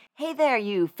Hey there,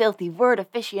 you filthy word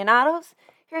aficionados.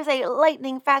 Here's a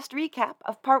lightning-fast recap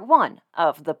of part 1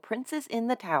 of The Princes in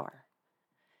the Tower.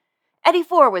 Eddie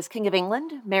IV was King of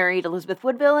England, married Elizabeth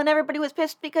Woodville, and everybody was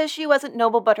pissed because she wasn't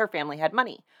noble but her family had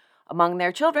money. Among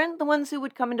their children, the ones who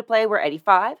would come into play were Eddie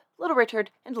V, Little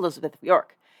Richard, and Elizabeth of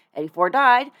York. Eddie IV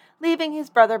died, leaving his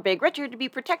brother Big Richard to be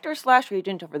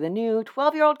protector/regent over the new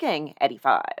 12-year-old king, Eddie V.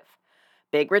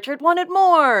 Big Richard wanted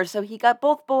more, so he got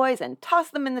both boys and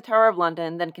tossed them in the Tower of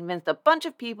London, then convinced a bunch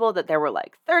of people that there were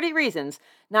like 30 reasons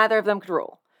neither of them could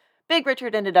rule. Big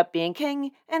Richard ended up being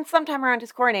king, and sometime around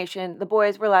his coronation, the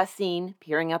boys were last seen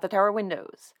peering out the tower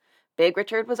windows. Big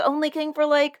Richard was only king for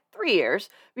like 3 years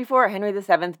before Henry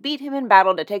VII beat him in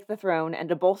battle to take the throne, and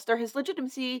to bolster his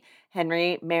legitimacy,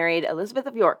 Henry married Elizabeth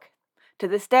of York. To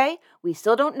this day, we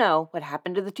still don't know what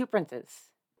happened to the two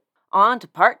princes. On to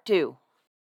part 2.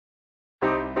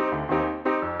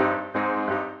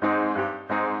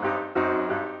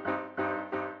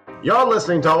 You're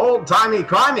listening to Old Timey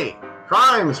Crimey,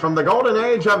 crimes from the golden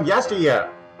age of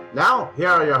yesteryear. Now, here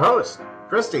are your hosts,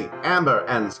 Christy, Amber,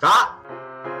 and Scott.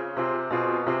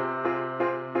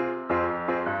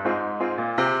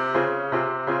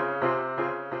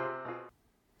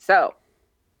 So,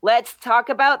 let's talk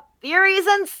about theories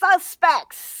and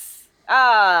suspects.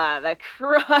 The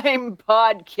crime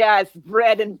podcast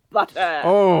bread and butter.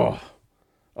 Oh,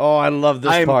 I love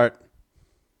this part.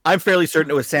 I'm fairly certain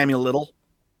it was Samuel Little.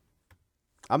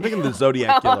 I'm thinking the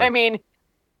Zodiac Killer. I mean,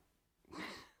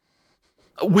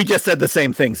 we just said the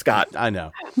same thing, Scott. I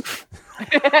know.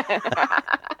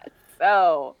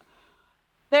 So,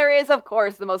 there is, of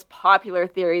course, the most popular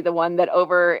theory, the one that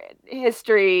over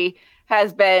history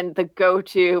has been the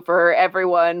go-to for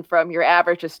everyone from your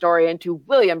average historian to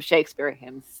William Shakespeare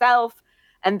himself,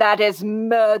 and that is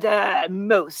murder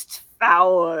most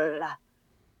foul.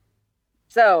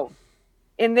 So,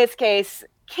 in this case,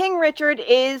 King Richard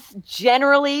is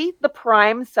generally the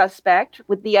prime suspect,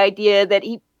 with the idea that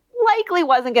he likely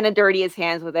wasn't going to dirty his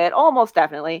hands with it, almost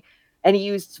definitely. And he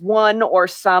used one or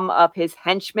some of his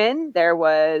henchmen. There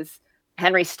was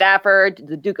Henry Stafford,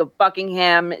 the Duke of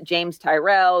Buckingham, James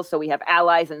Tyrrell. So we have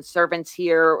allies and servants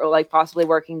here, or like possibly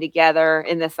working together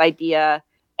in this idea.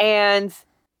 And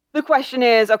the question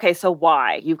is, okay, so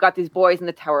why? You've got these boys in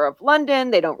the Tower of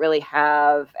London. They don't really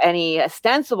have any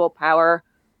ostensible power,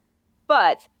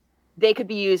 but they could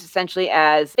be used essentially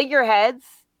as figureheads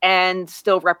and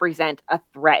still represent a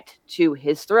threat to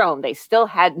his throne. They still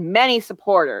had many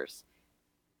supporters.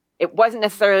 It wasn't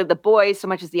necessarily the boys so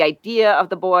much as the idea of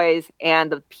the boys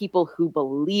and the people who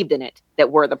believed in it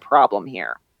that were the problem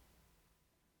here.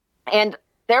 And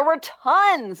there were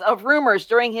tons of rumors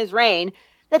during his reign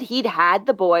that he'd had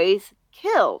the boys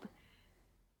killed.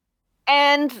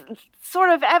 And sort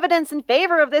of evidence in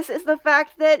favor of this is the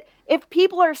fact that if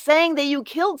people are saying that you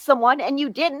killed someone and you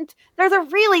didn't, there's a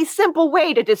really simple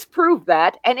way to disprove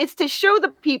that, and it's to show the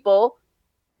people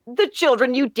the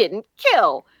children you didn't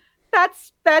kill.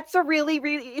 That's a really,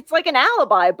 it's like an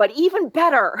alibi, but even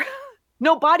better.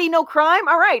 No body, no crime?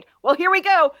 All right, well, here we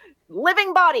go.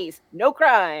 Living bodies, no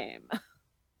crime.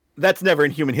 That's never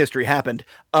in human history happened.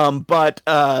 But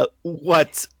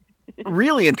what's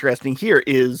really interesting here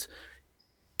is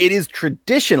it is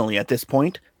traditionally at this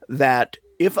point that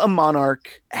if a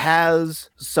monarch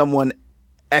has someone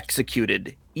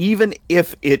executed, even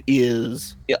if it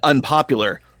is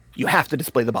unpopular, you have to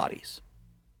display the bodies.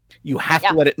 You have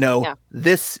to let it know,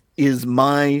 this is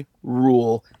my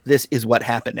rule, this is what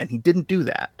happened. And he didn't do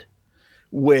that,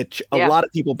 which a lot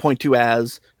of people point to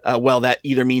as, well, that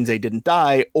either means they didn't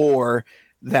die or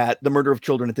that the murder of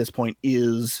children at this point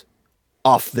is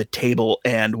off the table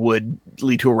and would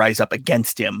lead to a rise up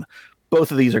against him.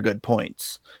 Both of these are good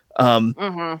points.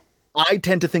 I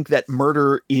tend to think that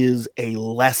murder is a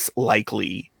less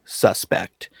likely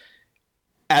suspect,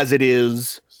 as it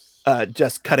is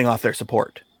just cutting off their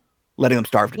support, letting them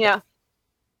starve to death.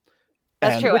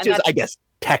 That's true. Which is, I guess,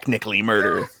 technically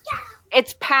murder.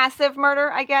 It's passive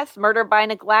murder, I guess. Murder by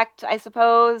neglect, I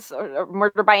suppose, or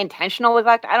murder by intentional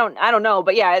neglect. I don't know,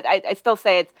 but yeah, I still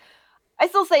say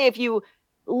if you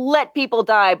let people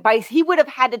die, he would have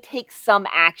had to take some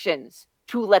actions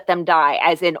to let them die,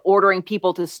 as in ordering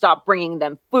people to stop bringing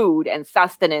them food and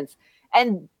sustenance.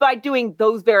 And by doing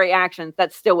those very actions,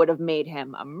 that still would have made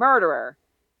him a murderer.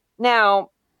 Now,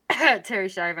 Terry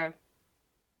Schiavo.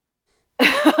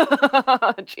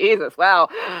 Jesus, wow.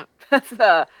 That's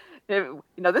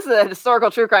this is a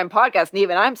historical true crime podcast, and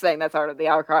even I'm saying that's out of the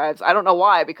archives. I don't know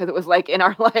why, because it was like in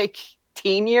our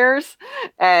teen years,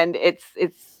 and it's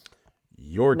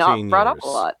your not teen brought years. up a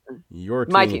lot.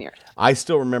 My teen years. I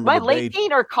still remember my the late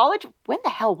teen or college. When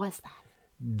the hell was that?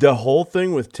 The whole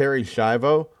thing with Terry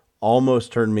Schiavo,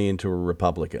 almost turned me into a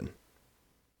Republican.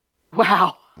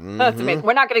 Wow. That's amazing.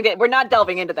 We're not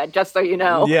delving into that, just so you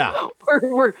know. Yeah.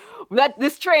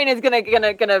 This train is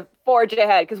gonna forge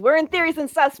ahead because we're in Theories and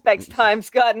Suspects time,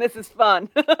 Scott, and this is fun.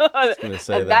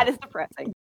 That is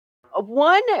depressing.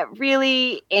 One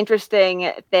really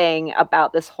interesting thing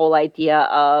about this whole idea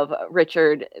of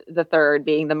Richard III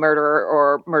being the murderer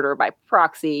or murderer by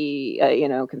proxy,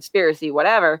 conspiracy,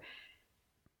 whatever,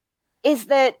 is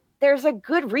that there's a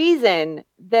good reason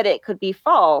that it could be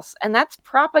false, and that's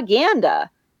propaganda.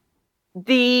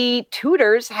 The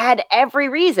Tudors had every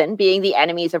reason, being the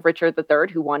enemies of Richard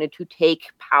III, who wanted to take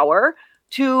power,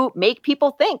 to make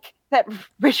people think that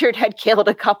Richard had killed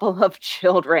a couple of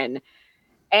children.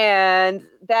 And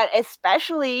that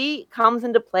especially comes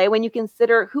into play when you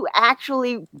consider who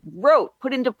actually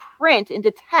put into print,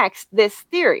 into text, this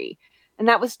theory. And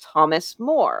that was Thomas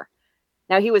More.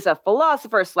 Now, he was a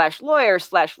philosopher / lawyer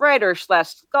 / writer /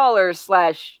 scholar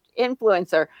 /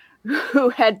 influencer who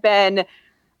had been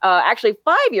actually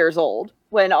 5 years old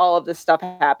when all of this stuff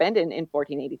happened in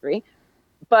 1483.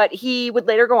 But he would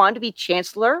later go on to be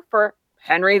chancellor for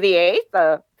Henry VIII,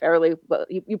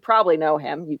 you probably know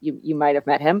him. You might have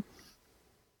met him,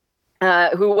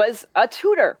 who was a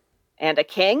Tudor and a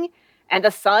king and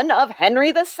a son of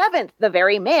Henry VII, the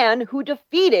very man who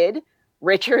defeated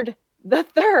Richard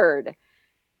III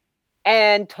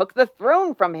and took the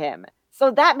throne from him. So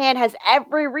that man has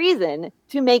every reason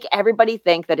to make everybody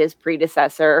think that his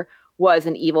predecessor was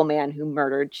an evil man who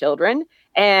murdered children.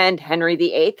 And Henry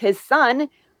VIII, his son,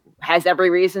 has every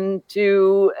reason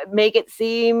to make it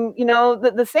seem,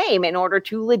 the same in order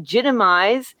to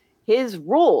legitimize his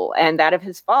rule and that of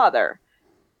his father.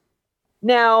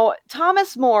 Now,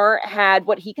 Thomas More had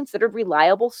what he considered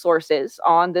reliable sources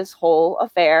on this whole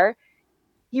affair.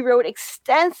 He wrote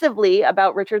extensively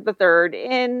about Richard III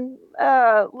in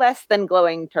less than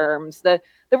glowing terms. The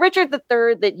Richard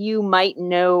III that you might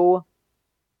know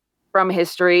from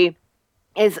history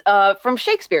is from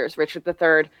Shakespeare's Richard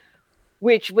III,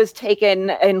 which was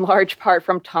taken in large part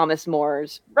from Thomas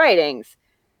More's writings.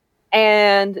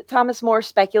 And Thomas More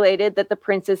speculated that the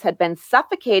princes had been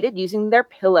suffocated using their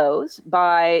pillows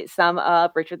by some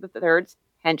of Richard III's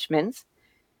henchmen.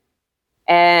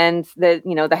 And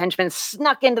the henchmen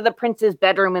snuck into the prince's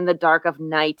bedroom in the dark of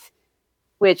night,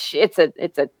 which it's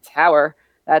a tower.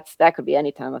 That could be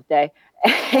any time of day.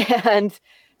 And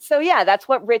so, yeah, that's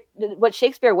what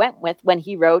Shakespeare went with when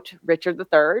he wrote Richard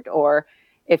III, or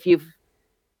if you've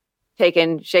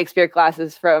taken Shakespeare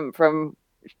classes from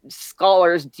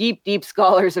scholars, deep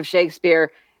scholars of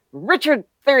Shakespeare, Richard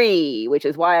III, which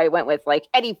is why I went with like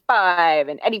Eddie V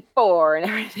and Eddie IV and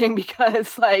everything,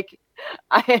 because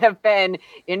I have been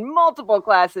in multiple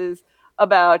classes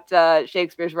about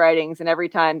Shakespeare's writings, and every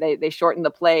time they shorten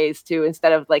the plays to,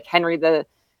 instead of like Henry the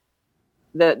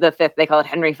Fifth, they call it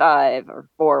Henry V or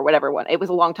IV, whatever one. It was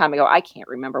a long time ago. I can't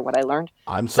remember what I learned.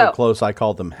 I'm so close. I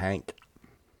call them Hank.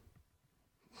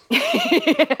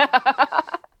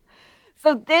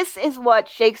 So this is what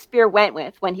Shakespeare went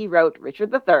with when he wrote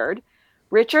Richard III.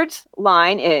 Richard's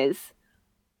line is,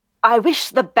 "I wish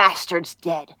the bastard's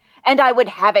dead, and I would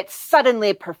have it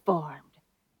suddenly performed."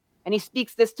 And he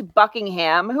speaks this to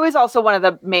Buckingham, who is also one of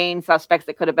the main suspects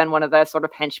that could have been one of the sort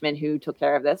of henchmen who took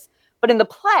care of this. But in the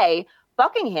play,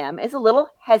 Buckingham is a little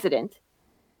hesitant.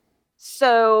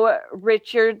 So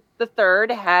Richard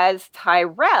III has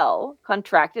Tyrrell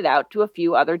contracted out to a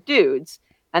few other dudes.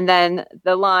 And then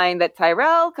the line that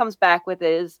Tyrrell comes back with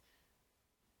is,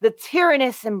 "The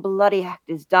tyrannous and bloody act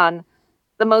is done,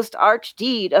 the most arch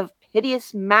deed of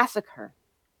piteous massacre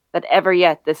that ever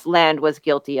yet this land was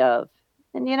guilty of."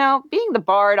 And, being the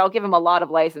bard, I'll give him a lot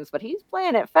of license, but he's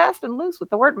playing it fast and loose with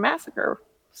the word massacre.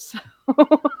 So,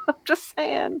 just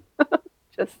saying.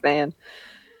 Just saying.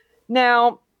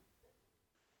 Now,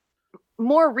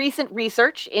 more recent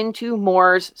research into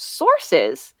More's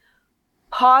sources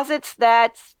posits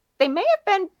that they may have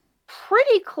been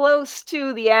pretty close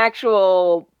to the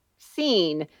actual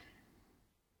scene.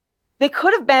 They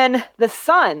could have been the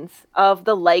sons of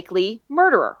the likely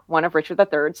murderer, one of Richard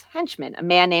III's henchmen, a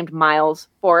man named Miles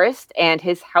Forrest, and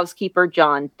his housekeeper,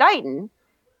 John Dighton.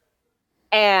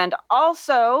 And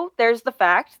also, there's the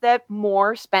fact that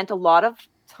More spent a lot of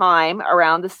time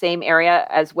around the same area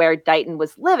as where Dighton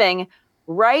was living,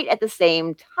 right at the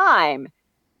same time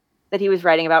that he was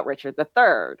writing about Richard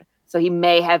III. So he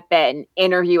may have been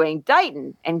interviewing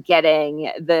Dighton and getting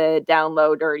the down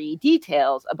low dirty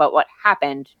details about what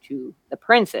happened to the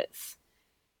princes.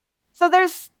 So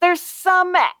there's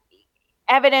some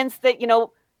evidence that,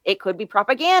 it could be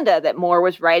propaganda, that More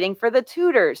was writing for the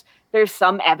Tudors. There's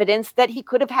some evidence that he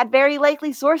could have had very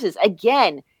likely sources.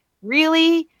 Again,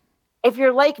 really if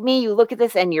you're like me, you look at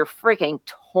this and you're freaking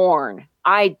torn.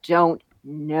 I don't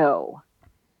know.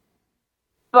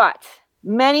 But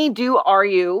many do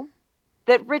argue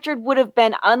that Richard would have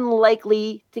been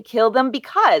unlikely to kill them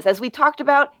because, as we talked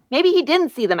about, maybe he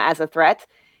didn't see them as a threat.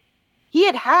 He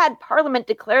had had Parliament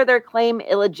declare their claim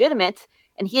illegitimate,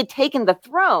 and he had taken the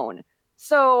throne.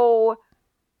 So,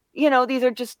 these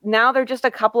are they're just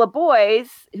a couple of boys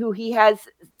who he has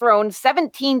thrown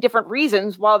 17 different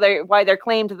reasons why their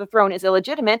claim to the throne is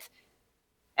illegitimate.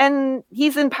 And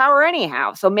he's in power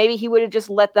anyhow. So maybe he would have just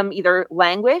let them either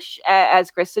languish,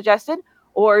 as Chris suggested,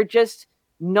 or just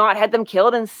not had them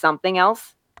killed and something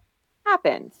else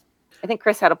happened. I think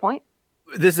Chris had a point.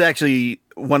 This is actually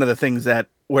one of the things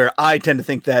where I tend to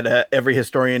think that every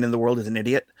historian in the world is an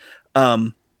idiot.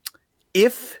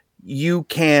 If you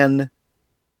can,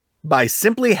 by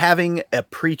simply having a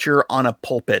preacher on a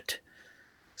pulpit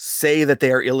say that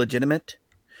they are illegitimate,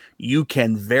 you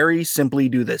can very simply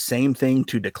do the same thing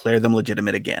to declare them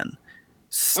legitimate again.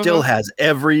 Still has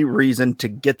every reason to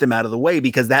get them out of the way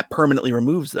because that permanently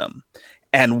removes them.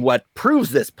 And what proves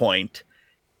this point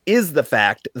is the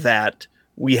fact that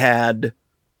we had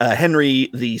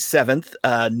Henry VII,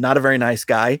 not a very nice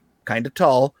guy, kind of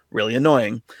tall, really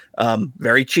annoying,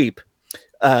 very cheap.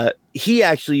 He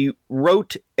actually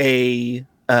wrote a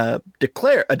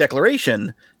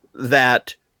declaration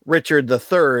that Richard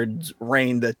III's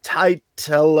reign, the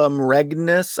Titulum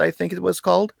Regnus, I think it was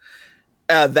called,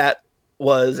 that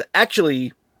was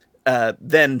actually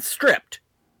then stripped.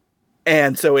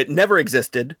 And so it never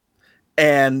existed.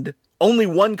 And only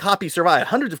one copy survived.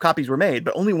 Hundreds of copies were made,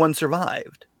 but only one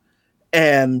survived.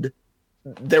 And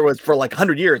there was, for like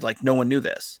 100 years, like no one knew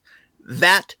this.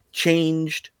 That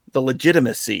changed the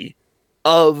legitimacy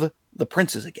of the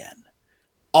princes again.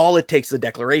 All it takes is a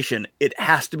declaration. It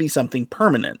has to be something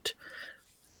permanent.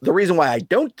 The reason why I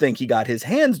don't think he got his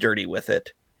hands dirty with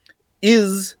it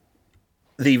is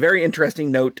the very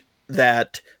interesting note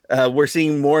that we're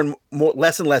seeing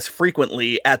less and less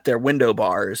frequently at their window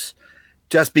bars,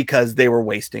 just because they were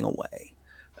wasting away.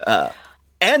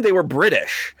 And they were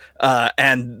British,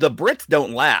 and the Brits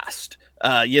don't last.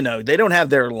 They don't have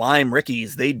their lime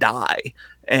rickeys, they die.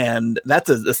 And that's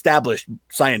an established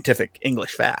scientific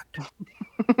English fact.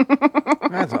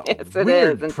 That's a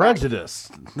weird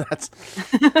prejudice. That's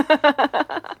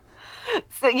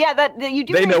so yeah, that you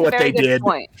do. They know what they did.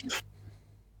 Point.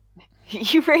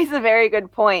 You raise a very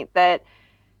good point that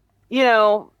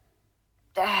there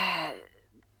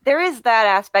is that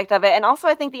aspect of it, and also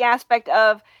I think the aspect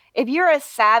of if you're a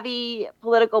savvy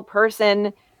political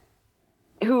person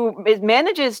who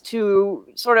manages to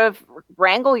sort of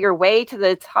wrangle your way to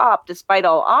the top despite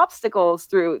all obstacles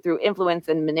through influence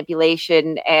and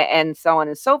manipulation and so on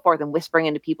and so forth, and whispering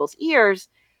into people's ears,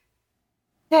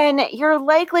 then you're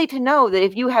likely to know that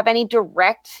if you have any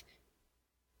direct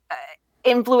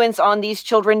influence on these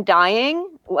children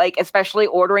dying, like especially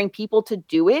ordering people to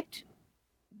do it,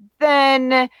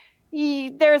 then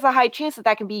there's a high chance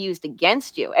that can be used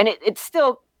against you. And it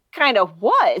still kind of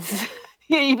was.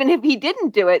 Even if he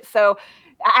didn't do it. So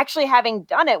actually having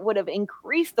done it would have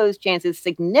increased those chances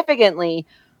significantly.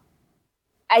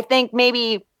 I think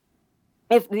maybe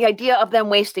if the idea of them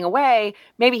wasting away,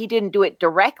 maybe he didn't do it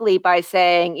directly by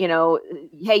saying,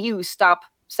 hey, you stop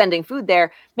sending food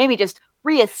there. Maybe just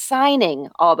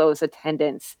reassigning all those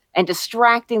attendants and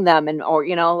distracting them or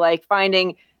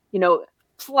finding,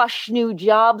 plush new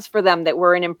jobs for them that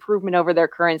were an improvement over their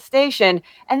current station.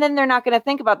 And then they're not going to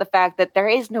think about the fact that there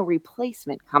is no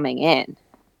replacement coming in.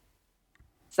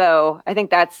 So I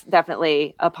think that's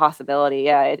definitely a possibility.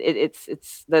 Yeah,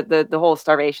 it's the whole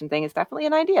starvation thing is definitely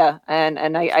an idea. And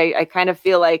I kind of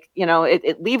feel like,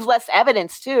 it leaves less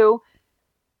evidence too,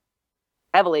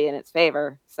 heavily in its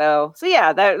favor. So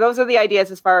yeah, those are the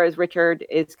ideas as far as Richard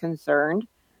is concerned.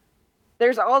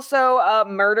 There's also a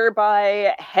murder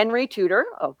by Henry Tudor,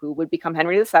 who would become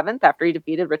Henry VII after he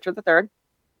defeated Richard III,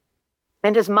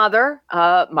 and his mother,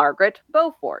 Margaret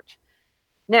Beaufort.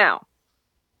 Now,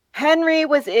 Henry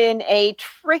was in a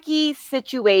tricky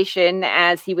situation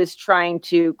as he was trying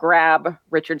to grab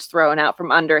Richard's throne out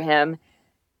from under him,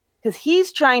 because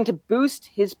he's trying to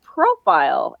boost his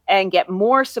profile and get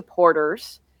more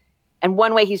supporters. And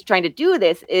one way he's trying to do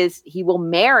this is he will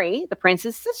marry the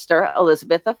prince's sister,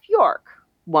 Elizabeth of York,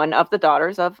 one of the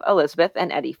daughters of Elizabeth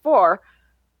and Eddie IV.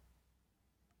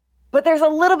 But there's a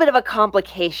little bit of a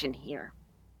complication here,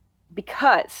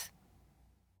 because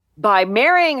by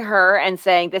marrying her and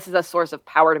saying this is a source of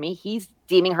power to me, he's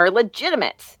deeming her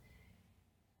legitimate.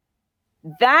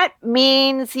 That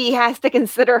means he has to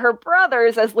consider her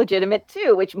brothers as legitimate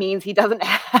too, which means he doesn't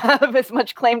have as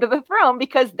much claim to the throne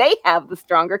because they have the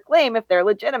stronger claim if they're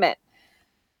legitimate.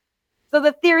 So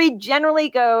the theory generally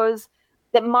goes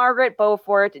that Margaret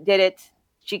Beaufort did it.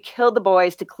 She killed the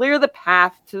boys to clear the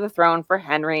path to the throne for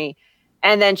Henry.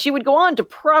 And then she would go on to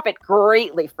profit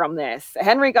greatly from this.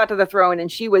 Henry got to the throne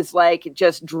and she was like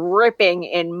just dripping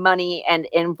in money and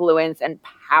influence and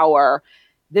power.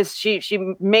 She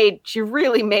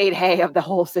really made hay of the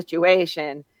whole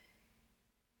situation.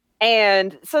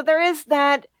 And so there is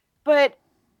that, but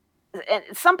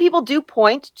some people do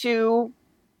point to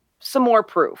some more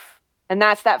proof. And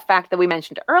that's that fact that we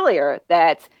mentioned earlier,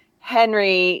 that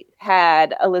Henry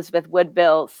had Elizabeth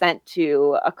Woodville sent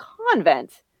to a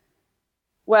convent.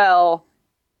 Well,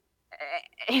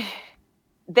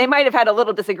 they might have had a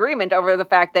little disagreement over the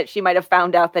fact that she might have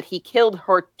found out that he killed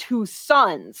her 2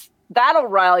 sons. That'll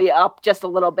rile you up just a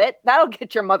little bit. That'll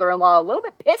get your mother-in-law a little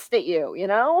bit pissed at you, you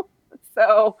know?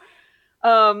 So,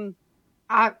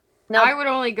 I would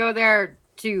only go there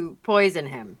to poison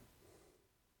him.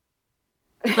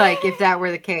 Like, if that were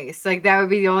the case. Like, that would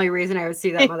be the only reason I would see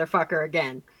that motherfucker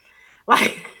again.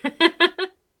 Like,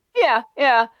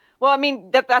 yeah. Well, I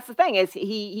mean, that's the thing, is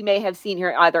he may have seen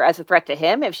her either as a threat to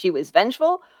him if she was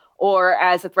vengeful, or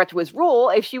as a threat to his rule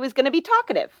if she was going to be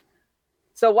talkative.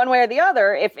 So one way or the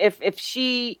other, if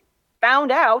she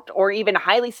found out or even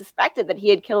highly suspected that he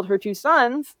had killed her 2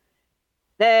 sons,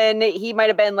 then he might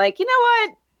have been like, you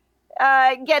know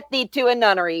what? Get thee to a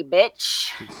nunnery,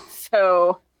 bitch.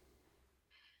 So...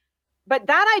 But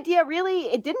that idea really,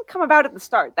 it didn't come about at the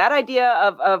start. That idea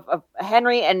of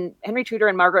Henry Tudor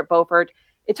and Margaret Beaufort,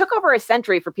 it took over a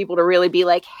century for people to really be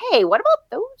like, hey, what about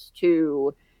those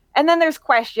 2? And then there's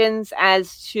questions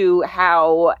as to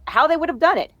how they would have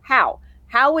done it. How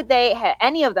would they,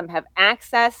 any of them, have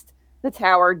accessed the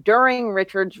tower during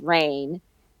Richard's reign?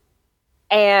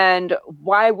 And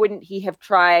why wouldn't he have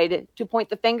tried to point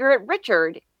the finger at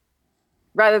Richard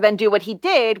rather than do what he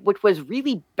did, which was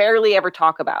really barely ever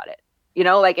talk about it? You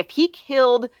know, like if he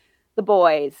killed the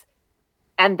boys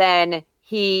and then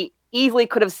he easily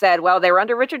could have said, well, they were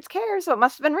under Richard's care, so it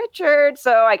must have been Richard.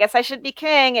 So I guess I should be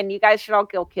king and you guys should all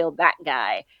kill that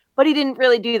guy. But he didn't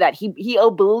really do that. He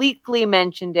obliquely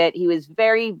mentioned it. He was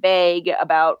very vague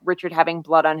about Richard having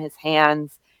blood on his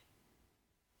hands.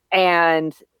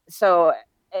 And so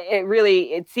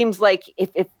it seems like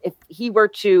if he were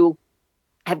to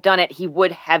have done it, he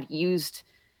would have used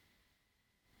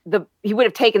he would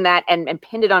have taken that and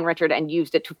pinned it on Richard and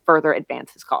used it to further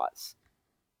advance his cause.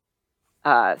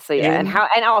 And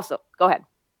also go ahead.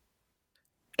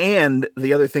 And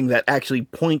the other thing that actually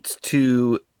points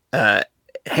to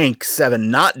Hank VII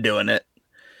not doing it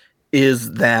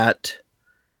is that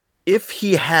if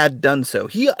he had done so,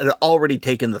 he had already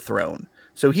taken the throne.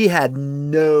 So he had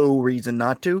no reason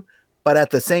not to. But at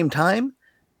the same time,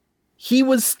 he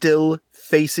was still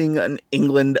facing an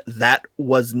England that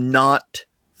was not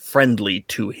friendly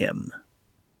to him.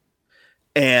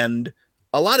 And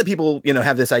a lot of people,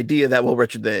 have this idea that, well,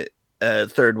 Richard III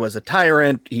was a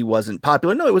tyrant. He wasn't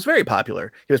popular. No, he was very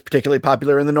popular. He was particularly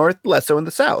popular in the north, less so in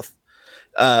the south.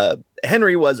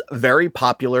 Henry was very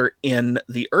popular in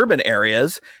the urban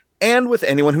areas and with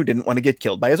anyone who didn't want to get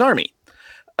killed by his army,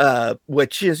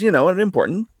 which is, an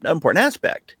important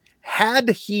aspect. Had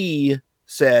he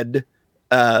said,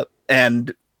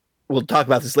 and we'll talk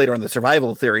about this later on the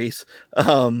survival theories.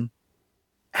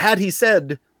 Had he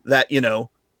said that,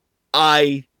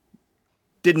 I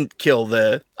didn't kill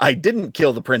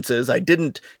the princes. I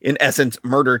didn't, in essence,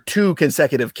 murder 2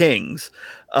 consecutive kings.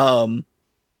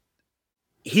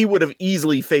 He would have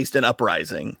easily faced an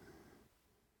uprising.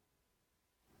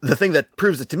 The thing that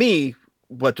proves it to me,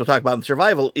 what we'll talk about in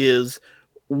survival, is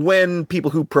when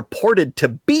people who purported to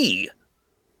be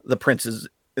the princes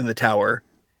in the tower,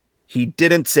 he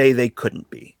didn't say they couldn't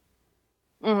be.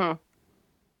 Mm-hmm.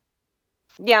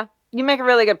 Yeah, you make a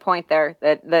really good point there.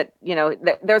 That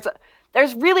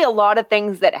there's really a lot of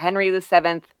things that Henry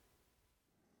VII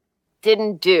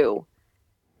didn't do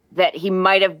that he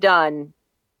might have done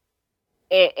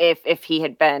if he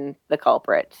had been the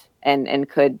culprit and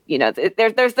could,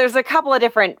 there's a couple of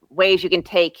different ways you can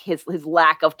take his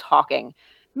lack of talking.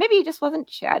 Maybe he just wasn't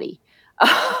chatty.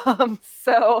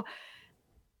 So.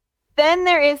 Then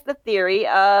there is the theory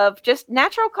of just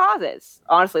natural causes.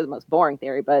 Honestly, the most boring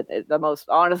theory, but the most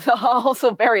honest,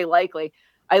 also very likely.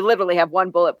 I literally have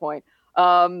one bullet point.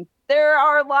 There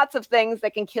are lots of things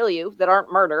that can kill you that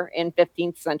aren't murder in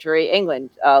 15th century England.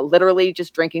 Literally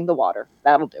just drinking the water.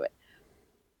 That'll do it.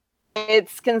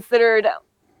 It's considered,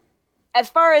 as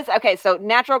far as, so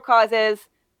natural causes,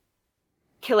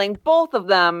 killing both of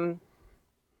them,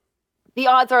 the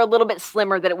odds are a little bit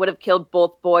slimmer that it would have killed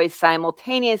both boys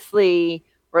simultaneously,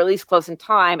 or at least close in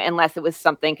time, unless it was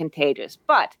something contagious.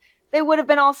 But they would have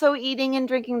been also eating and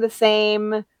drinking the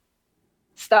same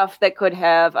stuff that could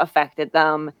have affected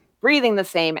them, breathing the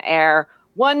same air.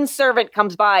 One servant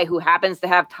comes by who happens to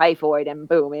have typhoid, and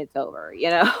boom, it's over, you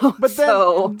know? But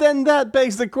then that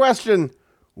begs the question,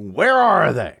 where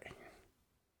are they?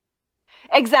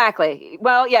 Exactly.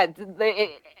 Well, yeah,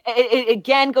 it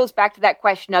again goes back to that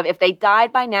question of if they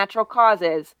died by natural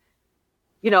causes,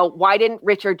 you know, why didn't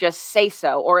Richard just say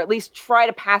so, or at least try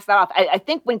to pass that off? I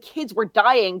think when kids were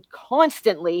dying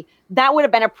constantly, that would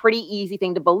have been a pretty easy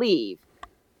thing to believe.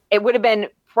 It would have been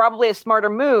probably a smarter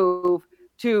move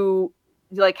to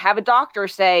like have a doctor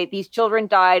say these children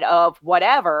died of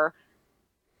whatever,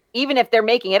 even if they're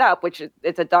making it up, which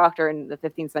it's a doctor in the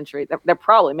 15th century, they're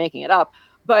probably making it up.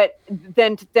 But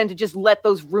then to just let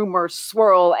those rumors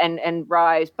swirl and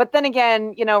rise. But then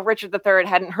again, you know, Richard III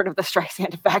hadn't heard of the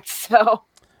Streisand effect, so.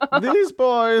 These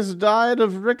boys died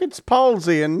of rickets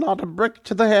palsy and not a brick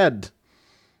to the head.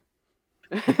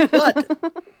 But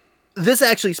this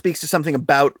actually speaks to something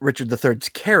about Richard III's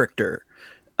character.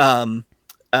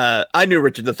 I knew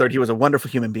Richard III. He was a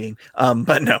wonderful human being.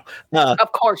 But no.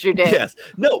 Of course you did. Yes.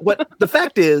 No, but the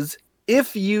fact is,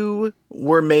 if you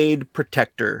were made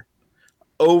protector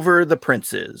over the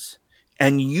princes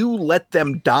and you let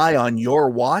them die on your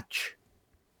watch,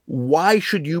 why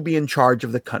should you be in charge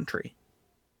of the country?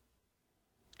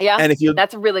 Yeah, and if you,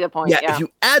 that's a really good point. Yeah, if you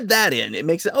add that in, it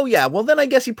makes it, oh yeah, well then I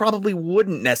guess he probably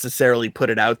wouldn't necessarily put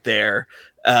it out there.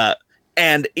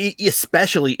 And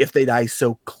especially if they die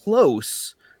so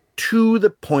close to the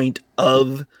point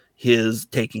of his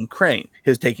taking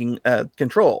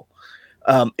control.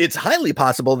 It's highly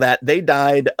possible that they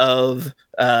died of,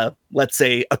 let's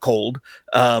say, a cold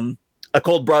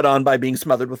brought on by being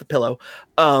smothered with a pillow.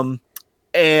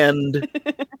 And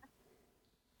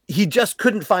he just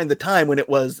couldn't find the time when it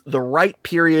was the right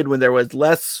period, when there was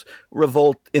less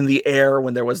revolt in the air,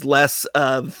 when there was less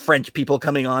French people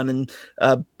coming on and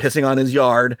pissing on his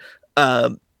yard,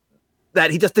 that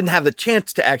he just didn't have the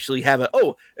chance to actually have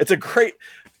it's a great,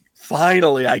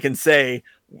 finally I can say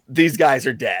these guys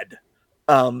are dead.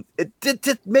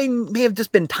 It may have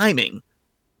just been timing.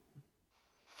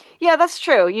 Yeah, that's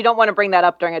true. You don't want to bring that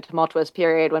up during a tumultuous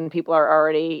period when people are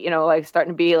already, you know, like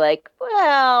starting to be like,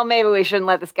 well, maybe we shouldn't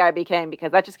let this guy be king,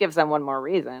 because that just gives them one more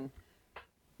reason.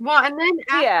 Well, and then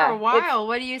after a while,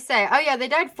 what do you say? Oh yeah, they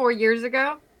died 4 years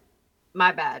ago.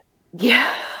 My bad.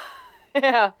 Yeah.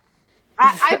 Yeah.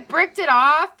 I bricked it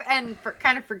off and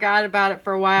kind of forgot about it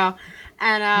for a while.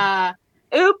 And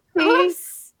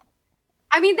oops.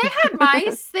 I mean, they had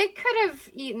mice. They could have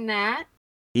eaten that.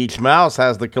 Each mouse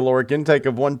has the caloric intake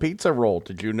of one pizza roll.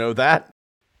 Did you know that?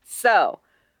 So,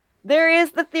 there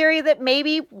is the theory that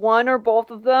maybe one or both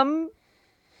of them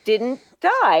didn't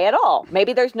die at all.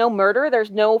 Maybe there's no murder,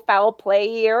 there's no foul play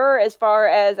here as far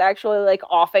as actually like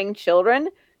offing children.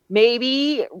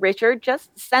 Maybe Richard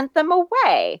just sent them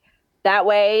away. That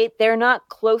way, they're not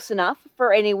close enough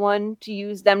for anyone to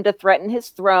use them to threaten his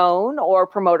throne or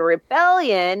promote a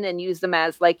rebellion and use them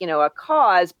as, like, you know, a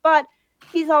cause. But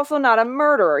he's also not a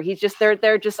murderer. He's just,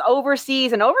 they're just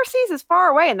overseas, and overseas is far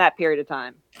away in that period of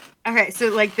time. Okay, so,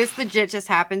 like, this legit just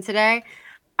happened today.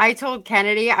 I told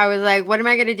Kennedy, I was like, what am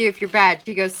I going to do if you're bad?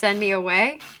 She goes, send me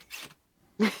away.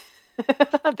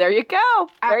 There you go.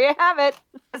 There you have it.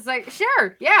 I was like,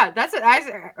 sure. Yeah, that's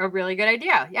a really good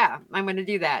idea. Yeah, I'm going to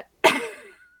do that.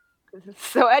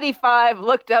 So Eddie Five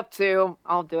looked up to,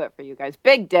 I'll do it for you guys,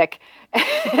 Big Dick.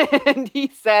 And he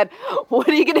said, what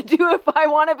are you going to do if I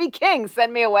want to be king?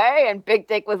 Send me away? And Big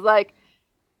Dick was like,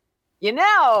 you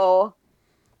know,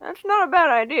 that's not a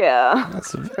bad idea.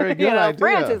 That's a very good idea.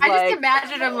 Francis, I just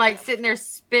imagine him like sitting there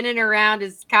spinning around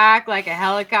his cock like a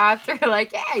helicopter.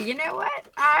 Like, yeah, you know what?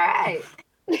 All right.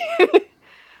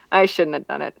 I shouldn't have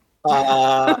done it.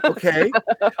 Okay.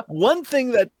 One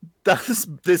thing that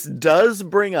this does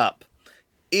bring up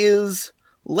is,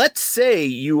 let's say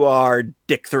you are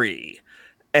Dick 3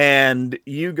 and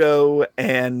you go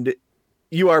and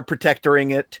you are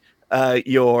protectoring it,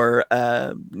 your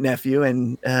nephew,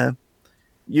 and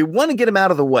you want to get him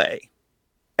out of the way,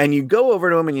 and you go over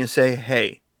to him and you say,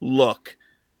 hey, look,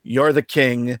 you're the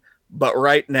king, but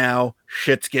right now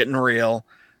shit's getting real.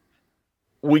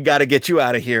 We got to get you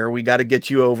out of here. We got to get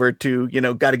you over to,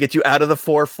 got to get you out of the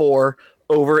 4-4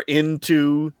 over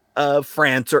into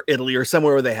France or Italy or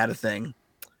somewhere where they had a thing,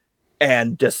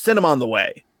 and just send him on the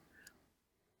way.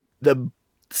 The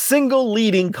single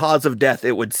leading cause of death,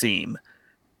 it would seem,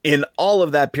 in all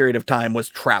of that period of time was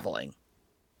traveling.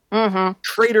 Mm-hmm.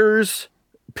 Traders,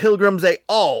 pilgrims,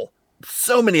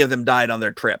 so many of them died on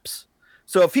their trips.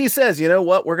 So if he says, you know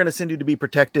what, we're going to send you to be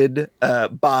protected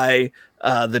by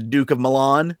the Duke of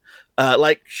Milan,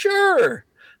 sure.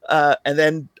 And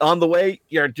then on the way,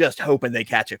 you're just hoping they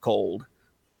catch a cold.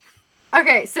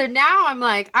 Okay, so now I'm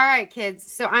like, all right, kids.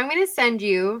 So I'm going to send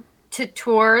you to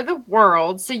tour the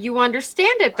world so you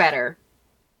understand it better.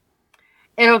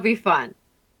 It'll be fun.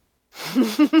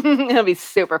 It'll be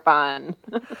super fun.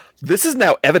 This is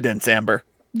now evidence, Amber.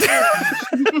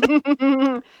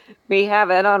 We have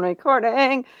it on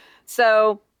recording.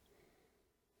 So,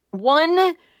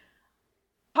 one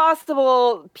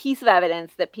possible piece of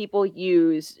evidence that people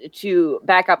use to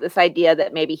back up this idea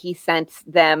that maybe he sent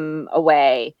them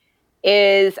away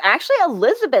is actually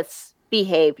Elizabeth's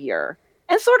behavior,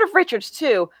 and sort of Richard's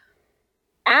too.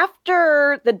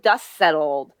 After the dust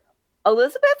settled,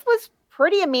 Elizabeth was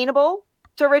pretty amenable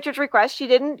to Richard's request. She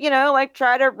didn't,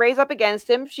 try to raise up against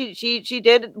him. She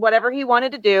did whatever he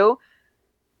wanted to do.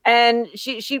 And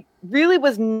she really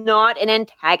was not an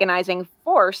antagonizing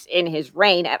force in his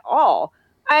reign at all.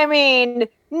 I mean,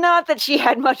 not that she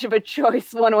had much of a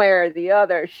choice one way or the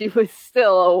other. She was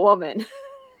still a woman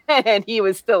and he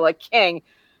was still a king.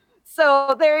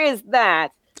 So there is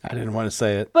that. I didn't want to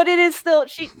say it. But it is still,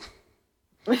 she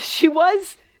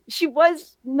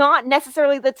was not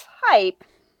necessarily the type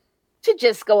to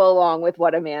just go along with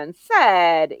what a man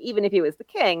said, even if he was the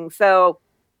king. So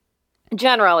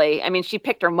generally, I mean, she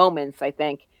picked her moments, I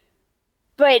think.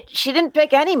 But she didn't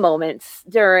pick any moments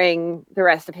during the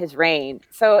rest of his reign.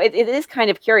 So it is kind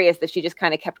of curious that she just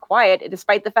kind of kept quiet,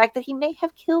 despite the fact that he may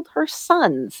have killed her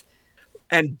sons.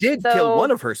 And did kill one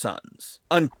of her sons,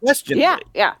 unquestionably.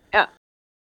 Yeah.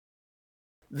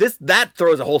 That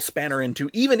throws a whole spanner into,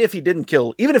 even if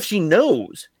she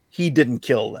knows he didn't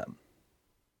kill them,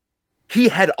 he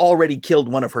had already killed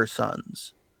one of her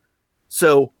sons.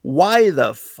 So why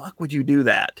the fuck would you do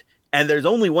that? And there's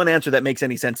only one answer that makes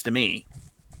any sense to me.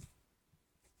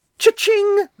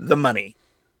 Cha-ching! The money.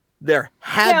 There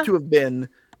had to have been,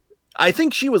 I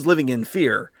think she was living in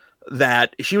fear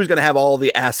that she was going to have all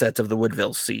the assets of the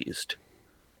Woodvilles seized.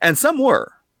 And some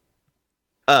were.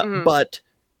 But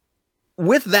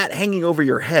with that hanging over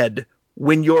your head,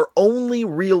 when your only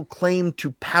real claim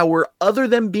to power, other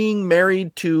than being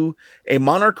married to a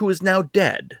monarch who is now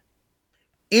dead,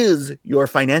 is your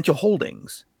financial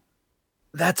holdings,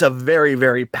 that's a very,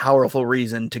 very powerful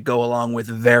reason to go along with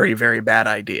very, very bad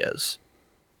ideas.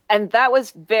 And that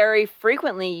was very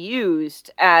frequently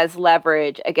used as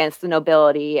leverage against the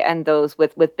nobility and those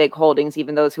with big holdings,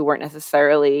 even those who weren't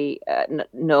necessarily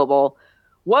noble,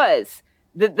 was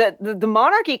the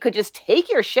monarchy could just take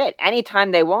your shit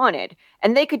anytime they wanted.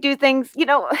 And they could do things, they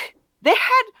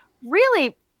had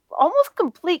really almost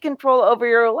complete control over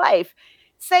your life.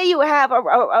 Say you have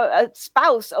a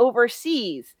spouse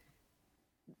overseas.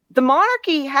 The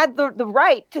monarchy had the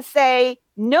right to say,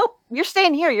 nope, you're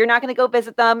staying here. You're not going to go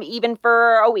visit them even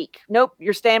for a week. Nope,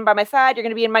 you're staying by my side. You're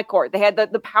going to be in my court. They had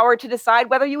the power to decide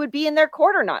whether you would be in their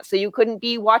court or not. So you couldn't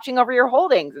be watching over your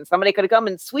holdings and somebody could come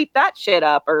and sweep that shit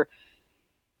up or,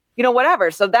 whatever.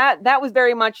 So that was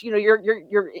very much,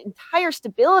 your entire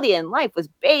stability in life was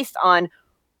based on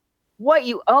what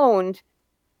you owned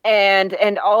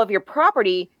and all of your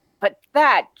property. But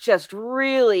that just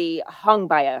really hung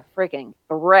by a freaking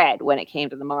thread when it came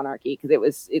to the monarchy,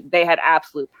 because they had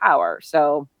absolute power.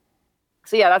 So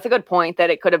yeah, that's a good point,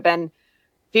 that it could have been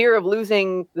fear of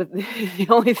losing the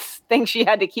only thing she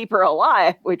had to keep her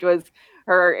alive, which was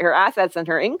her assets and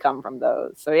her income from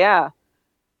those. So yeah.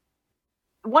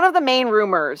 One of the main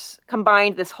rumors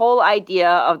combined this whole idea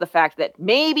of the fact that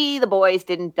maybe the boys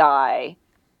didn't die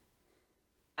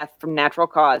from natural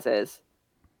causes,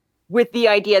 with the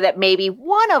idea that maybe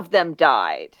one of them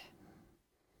died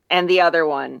and the other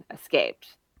one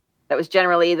escaped. That was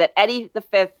generally that Eddie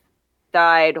V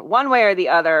died one way or the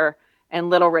other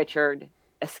and little Richard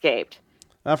escaped.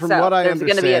 From what I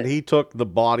understand, he took the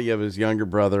body of his younger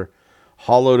brother,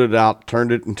 hollowed it out,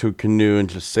 turned it into a canoe, and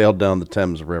just sailed down the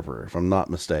Thames River, if I'm not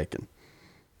mistaken.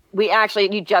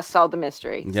 You just solved the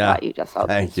mystery. Yeah. You just solved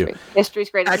the mystery. Thank you. Mystery's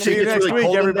great. Actually, See you next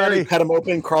week, everybody. Cut him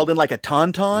open, crawled in like a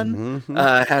tauntaun,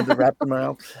 had to wrap them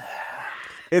out.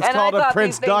 It's called a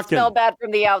Prince Duckin. Smell bad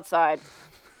from the outside.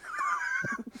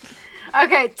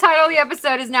 Okay, title of the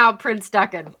episode is now Prince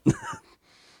Duckin.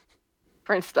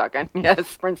 Prince Duckin.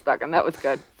 Yes, Prince Duckin. That was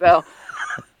good. So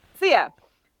yeah.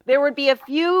 There would be a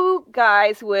few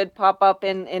guys who would pop up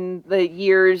in the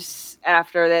years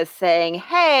after this saying,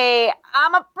 hey,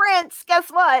 I'm a prince. Guess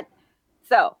what?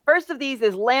 So first of these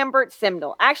is Lambert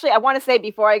Simnel. Actually, I want to say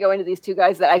before I go into these two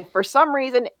guys that I, for some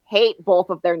reason, hate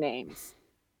both of their names.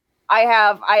 I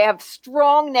have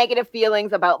strong negative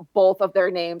feelings about both of their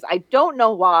names. I don't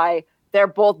know why. They're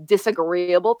both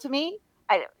disagreeable to me.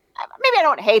 Maybe I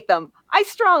don't hate them. I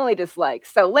strongly dislike.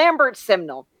 So Lambert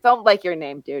Simnel. Don't like your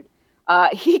name, dude.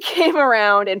 He came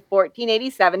around in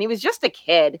 1487. He was just a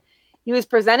kid. He was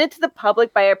presented to the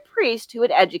public by a priest who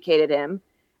had educated him.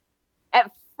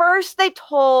 At first, they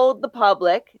told the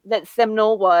public that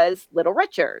Simnel was Little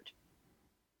Richard.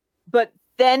 But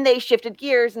then they shifted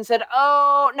gears and said,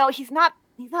 oh, no, he's not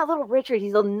Little Richard.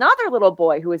 He's another little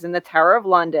boy who was in the Tower of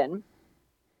London,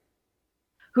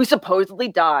 who supposedly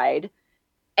died.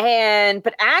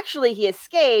 But actually he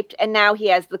escaped, and now he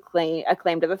has a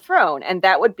claim to the throne. And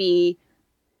that would be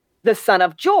the son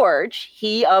of George,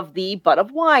 he of the butt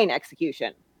of wine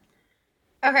execution.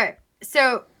 Okay,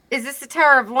 so is this the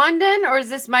Tower of London or is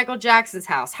this Michael Jackson's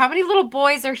house? How many little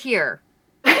boys are here?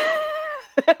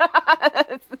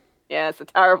 Yeah, it's the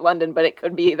Tower of London, but it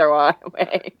could be either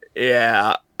way.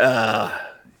 Yeah.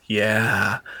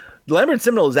 Yeah. Lambert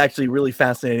Simnel is actually really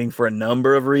fascinating for a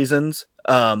number of reasons.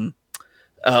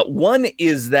 One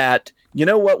is that, you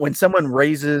know what, when someone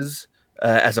raises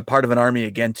as a part of an army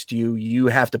against you, you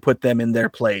have to put them in their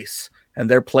place. And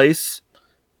their place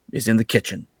is in the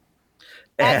kitchen.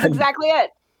 That's exactly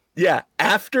it. Yeah.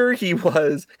 After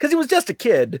because he was just a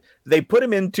kid, they put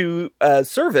him into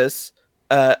service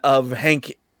of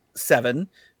Hank VII,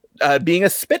 being a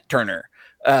spit turner.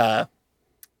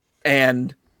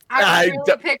 And I'm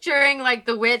really picturing like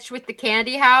the witch with the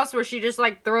candy house where she just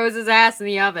like throws his ass in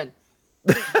the oven.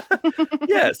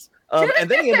 Yes. And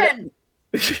then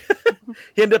he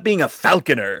ended up being a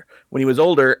falconer when he was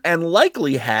older and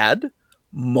likely had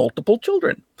multiple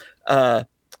children.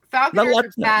 Falconers are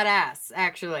badass,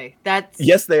 actually.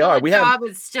 Yes, they are. Job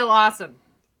is still awesome.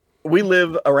 We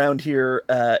live around here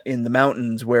in the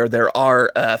mountains where there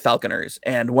are falconers,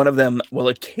 and one of them will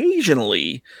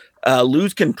occasionally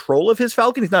lose control of his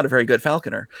falcon. He's not a very good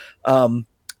falconer.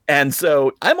 And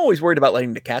so I'm always worried about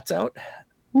letting the cats out.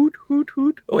 Hoot, hoot,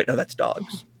 hoot. Oh, wait, no, that's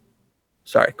dogs.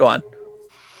 Sorry, go on.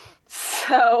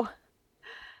 So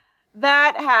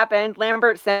that happened.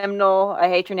 Lambert Simnel, I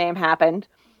hate your name, happened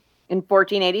in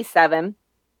 1487.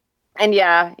 And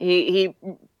yeah, he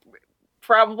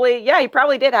probably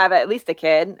did have at least a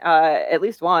kid, at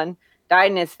least one,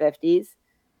 died in his 50s.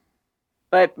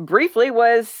 But briefly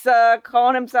was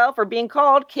calling himself or being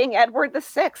called King Edward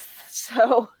VI.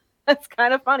 So that's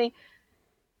kind of funny.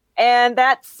 And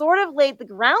that sort of laid the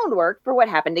groundwork for what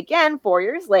happened again 4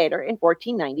 years later in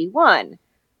 1491.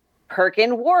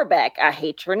 Perkin Warbeck, I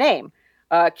hate your name,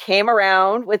 came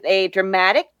around with a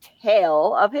dramatic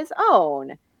tale of his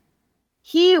own.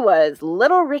 He was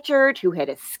Little Richard who had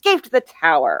escaped the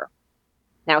tower.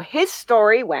 Now, his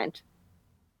story went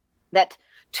that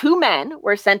 2 men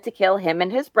were sent to kill him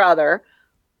and his brother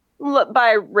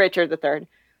by Richard III.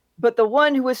 But the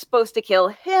one who was supposed to kill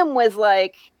him was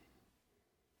like,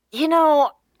 you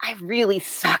know, I really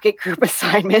suck at group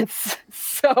assignments.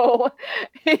 So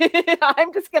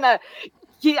I'm just gonna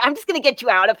get you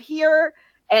out of here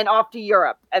and off to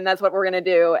Europe. And that's what we're going to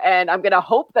do. And I'm going to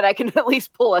hope that I can at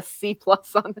least pull a C+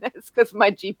 on this because my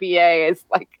GPA is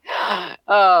like,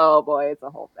 oh boy, it's a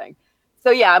whole thing. So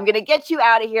yeah, I'm going to get you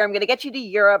out of here. I'm going to get you to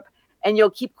Europe and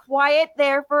you'll keep quiet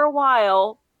there for a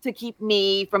while to keep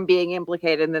me from being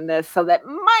implicated in this so that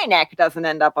my neck doesn't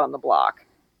end up on the block.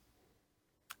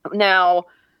 Now,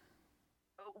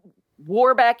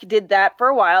 Warbeck did that for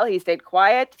a while. He stayed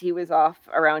quiet. He was off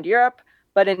around Europe.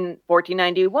 But in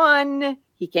 1491,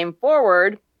 he came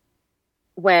forward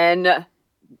when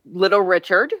Little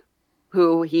Richard,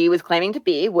 who he was claiming to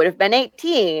be, would have been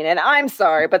 18. And I'm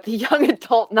sorry, but the young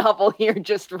adult novel here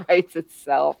just writes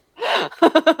itself.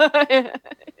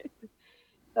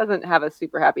 Doesn't have a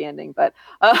super happy ending, but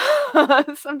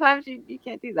sometimes you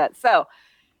can't do that. So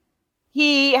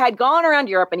he had gone around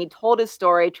Europe and he told his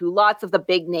story to lots of the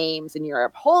big names in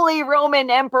Europe. Holy Roman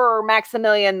Emperor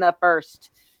Maximilian I,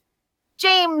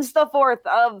 James IV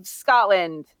of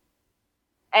Scotland.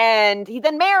 And he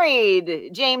then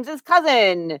married James's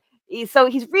cousin. So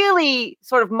he's really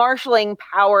sort of marshaling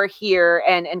power here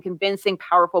and convincing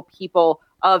powerful people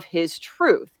of his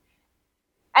truth.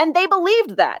 And they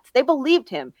believed that. They believed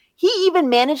him. He even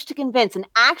managed to convince an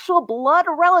actual blood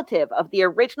relative of the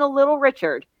original Little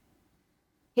Richard,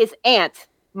 his aunt,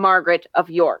 Margaret of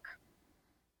York.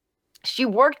 She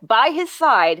worked by his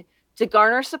side to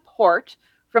garner support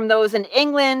from those in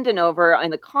England and over on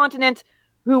the continent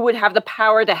who would have the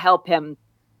power to help him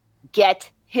get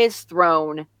his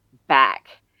throne back.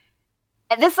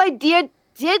 And this idea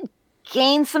did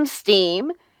gain some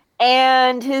steam,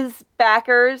 and his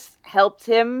backers helped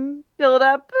him build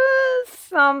up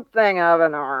something of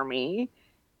an army.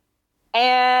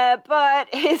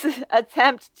 But his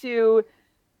attempt to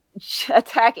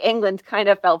attack England kind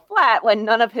of fell flat when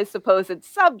none of his supposed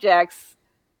subjects,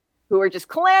 who were just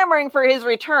clamoring for his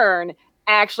return,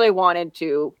 actually wanted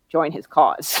to join his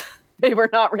cause. They were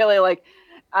not really like,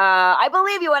 I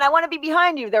believe you and I want to be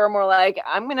behind you. They were more like,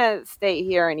 I'm going to stay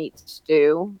here and eat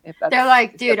stew. They're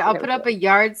like, dude, I'll put up a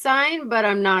yard sign, but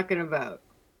I'm not going to vote.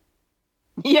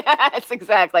 Yes,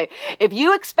 exactly. If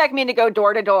you expect me to go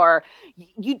door to door,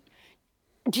 do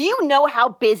you know how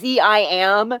busy I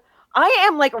am? I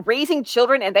am like raising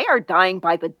children and they are dying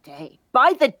by the day.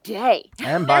 By the day.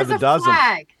 And by the dozen.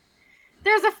 Flag.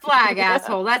 There's a flag,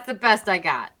 asshole. That's the best I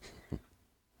got.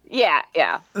 Yeah.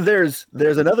 There's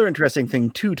another interesting thing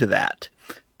too to that,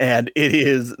 and it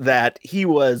is that he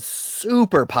was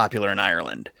super popular in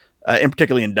Ireland, and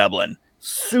particularly in Dublin.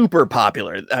 Super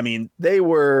popular. I mean, they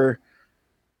liked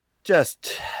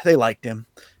him,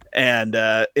 and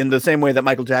in the same way that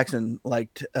Michael Jackson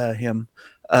liked him.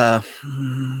 Wait,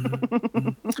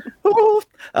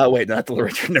 no, that's Little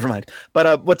Richard. Never mind.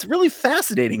 But what's really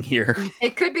fascinating here?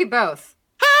 It could be both.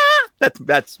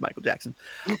 That's Michael Jackson,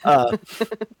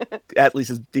 at least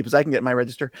as deep as I can get in my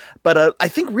register. But I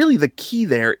think really the key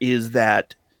there is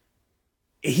that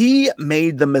he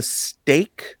made the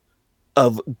mistake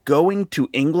of going to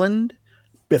England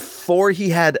before he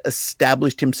had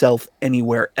established himself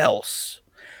anywhere else.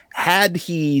 Had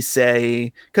he,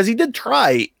 say, because he did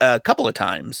try a couple of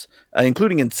times,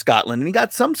 including in Scotland, and he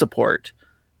got some support.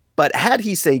 But had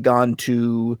he, say, gone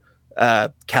to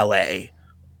Calais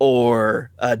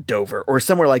or Dover or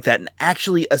somewhere like that and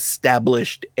actually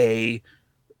established a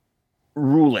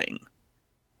ruling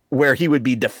where he would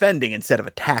be defending instead of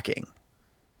attacking,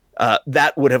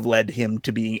 that would have led him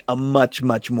to be a much,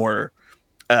 much more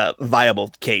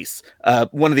viable case.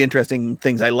 One of the interesting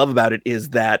things I love about it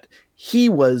is that he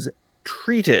was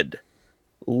treated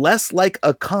less like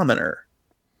a commoner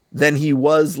than he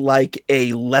was like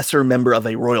a lesser member of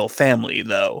a royal family,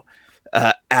 though,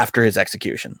 after his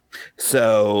execution.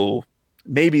 So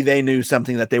maybe they knew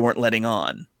something that they weren't letting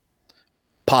on.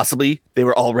 Possibly they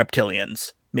were all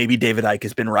reptilians. Maybe David Icke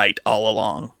has been right all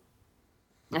along.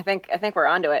 I think we're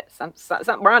onto it.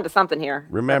 We're onto something here.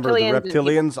 Remember, the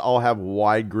reptilians all have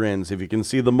wide grins. If you can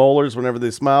see the molars whenever they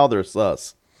smile, they're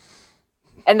sus.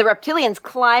 And the reptilians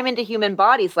climb into human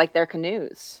bodies like they're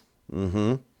canoes.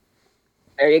 Mm-hmm.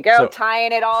 There you go, so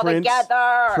tying it all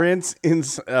together.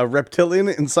 Reptilian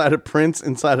inside a prince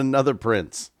inside another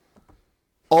prince.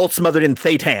 All smothered in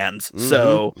thetans. Mm-hmm.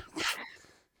 So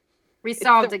we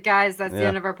solved it, guys. That's the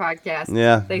end of our podcast.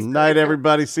 Yeah. Night,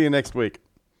 everybody. See you next week.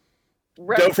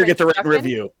 Don't forget to rate and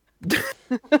review.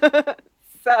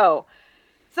 So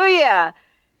yeah,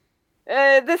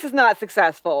 this is not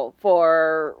successful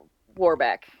for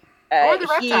Warbeck. Or the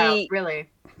reptile, really.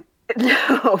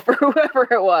 No, for whoever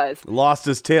it was. Lost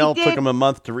his tail, took him a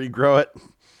month to regrow it.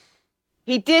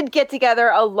 He did get together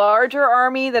a larger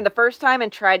army than the first time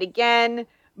and tried again,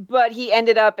 but he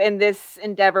ended up in this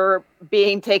endeavor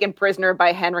being taken prisoner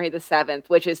by Henry VII,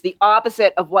 which is the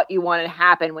opposite of what you want to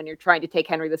happen when you're trying to take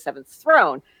Henry VII's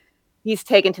throne. He's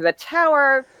taken to the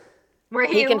Tower. Where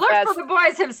he looked for the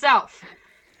boys himself.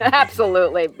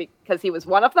 Absolutely, because he was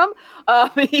one of them.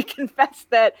 He confessed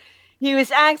that he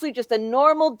was actually just a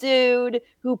normal dude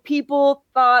who people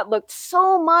thought looked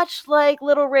so much like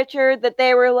Little Richard that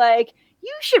they were like,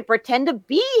 you should pretend to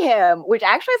be him, which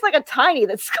actually is like a tiny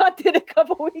that Scott did a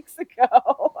couple weeks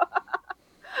ago.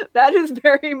 That is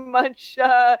very much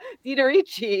Dieter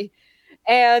Ricci.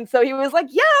 And so he was like,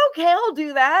 yeah, okay, I'll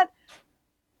do that.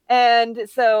 And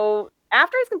so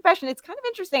after his confession, it's kind of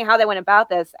interesting how they went about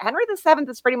this. Henry VII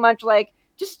is pretty much like,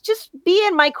 just be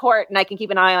in my court and I can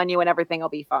keep an eye on you and everything will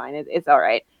be fine. It's all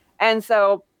right. And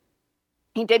so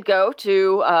he did go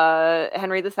to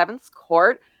Henry VII's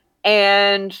court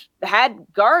and had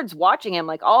guards watching him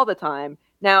like all the time.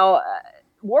 Now,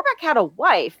 Warbeck had a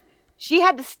wife. She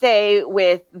had to stay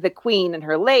with the queen and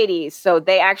her ladies. So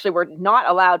they actually were not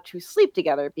allowed to sleep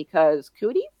together because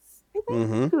cooties, I think.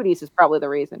 Mm-hmm. Cooties is probably the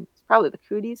reason. It's probably the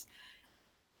cooties.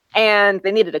 And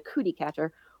they needed a cootie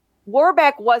catcher.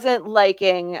 Warbeck wasn't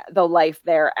liking the life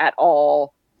there at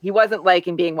all. He wasn't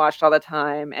liking being watched all the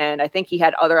time. And I think he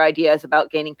had other ideas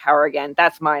about gaining power again.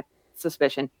 That's my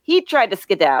suspicion. He tried to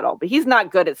skedaddle, but he's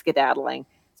not good at skedaddling.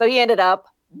 So he ended up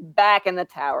back in the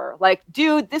Tower. Like,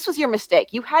 dude, this was your mistake.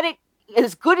 You had it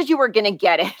as good as you were going to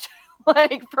get it.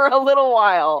 Like, for a little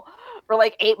while. For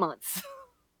like 8 months.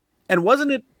 And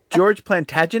wasn't it George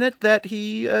Plantagenet that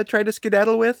he tried to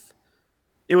skedaddle with?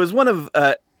 It was one of...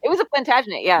 It was a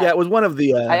Plantagenet, yeah. Yeah, it was one of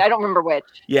the... I don't remember which.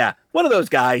 Yeah, one of those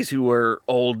guys who were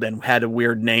old and had a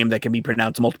weird name that can be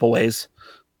pronounced multiple ways.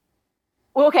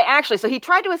 Well, okay, actually, so he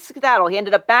tried to skedaddle. He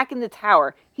ended up back in the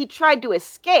Tower. He tried to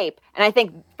escape, and I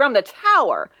think from the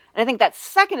Tower. And I think that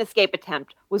second escape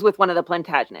attempt was with one of the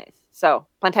Plantagenets. So,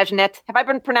 Plantagenet, have I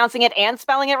been pronouncing it and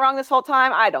spelling it wrong this whole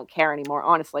time? I don't care anymore,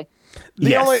 honestly.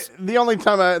 The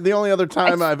only other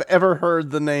time I've ever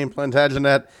heard the name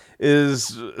Plantagenet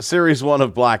is series 1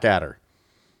 of Blackadder.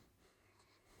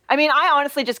 I mean, I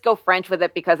honestly just go French with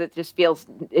it because it just feels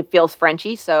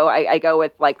Frenchy. So I go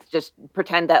with just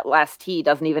pretend that last T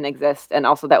doesn't even exist, and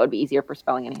also that would be easier for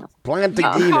spelling anyhow.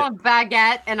 Called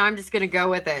baguette, and I'm just gonna go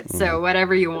with it. So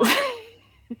whatever you want.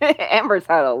 Amber's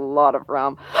had a lot of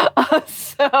rum,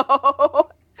 so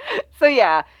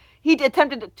yeah, he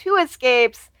attempted 2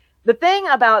 escapes. The thing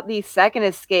about the second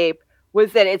escape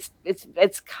was that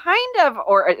it's kind of,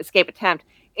 or escape attempt,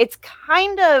 it's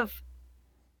kind of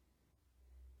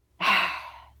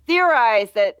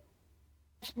theorized that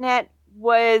Net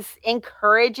was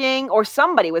encouraging, or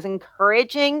somebody was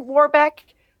encouraging Warbeck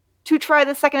to try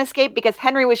the second escape, because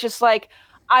Henry was just like,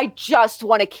 I just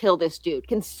want to kill this dude.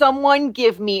 Can someone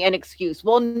give me an excuse?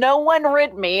 Will no one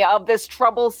rid me of this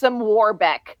troublesome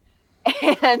Warbeck?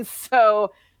 And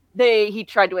so he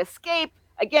tried to escape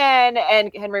again,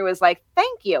 and Henry was like,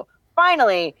 thank you,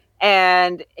 finally.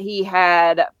 And he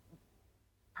had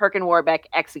Perkin Warbeck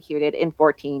executed in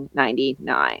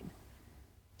 1499.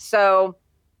 So,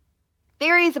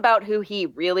 theories about who he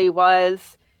really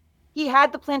was. He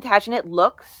had the Plantagenet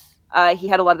looks. He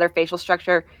had a lot of their facial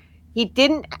structure. He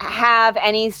didn't have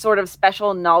any sort of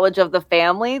special knowledge of the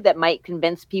family that might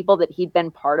convince people that he'd been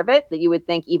part of it, that you would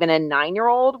think even a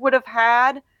 9-year-old would have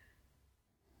had.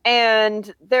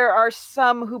 And there are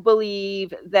some who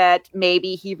believe that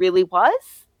maybe he really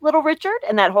was Little Richard,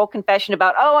 and that whole confession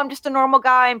about, oh, I'm just a normal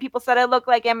guy and people said I look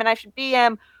like him and I should be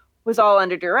him, was all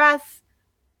under duress.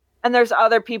 And there's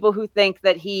other people who think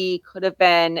that he could have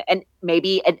been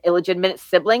maybe an illegitimate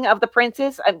sibling of the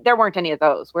princes. There weren't any of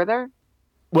those, were there?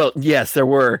 Well, yes, there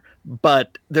were.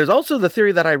 But there's also the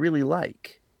theory that I really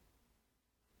like,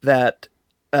 that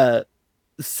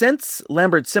since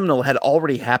Lambert Simnel had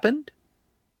already happened,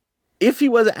 if he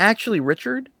was actually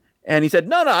Richard, and he said,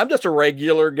 no, I'm just a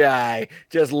regular guy.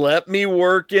 Just let me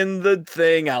work in the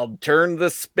thing. I'll turn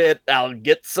the spit. I'll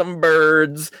get some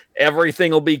birds.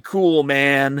 Everything will be cool,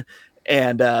 man.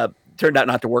 And turned out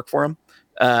not to work for him.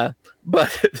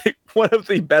 But one of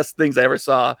the best things I ever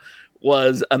saw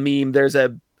was a meme. There's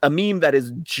a meme that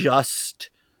is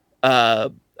just,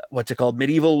 what's it called?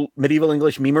 Medieval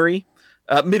English memery.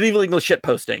 Medieval English shit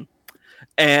posting.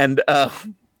 And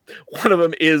one of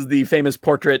them is the famous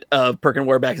portrait of Perkin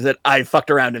Warbeck that I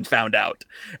fucked around and found out.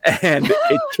 And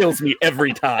it kills me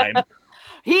every time.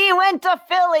 He went to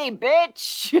Philly,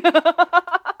 bitch.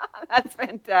 That's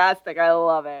fantastic. I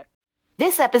love it.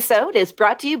 This episode is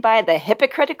brought to you by the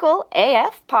Hypocritical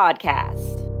AF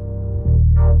Podcast.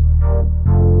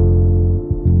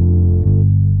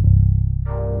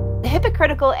 The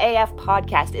Hypocritical AF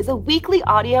Podcast is a weekly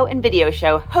audio and video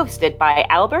show hosted by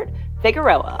Albert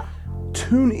Figueroa.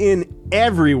 Tune in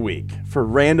every week for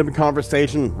random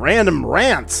conversation, random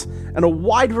rants, and a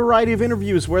wide variety of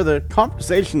interviews where the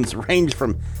conversations range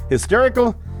from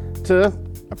hysterical to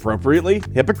appropriately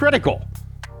hypocritical.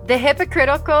 The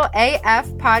Hypocritical AF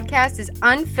Podcast is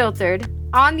unfiltered,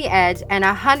 on the edge, and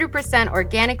 100%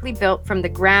 organically built from the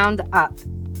ground up.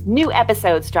 New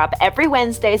episodes drop every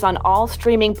Wednesdays on all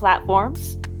streaming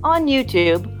platforms, on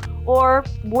YouTube, or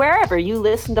wherever you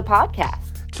listen to podcasts.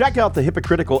 Check out the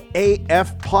Hypocritical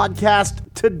AF Podcast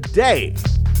today.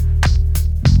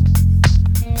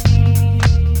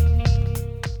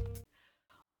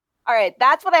 All right,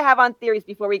 that's what I have on theories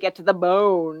before we get to the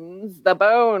bones. The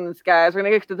bones, guys. We're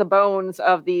going to get to the bones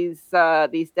of these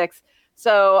dicks.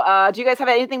 So do you guys have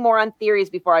anything more on theories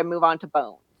before I move on to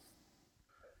bones?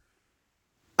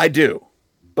 I do,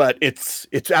 but it's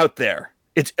out there.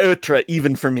 It's ultra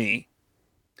even for me.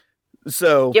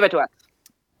 So give it to us.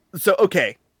 So,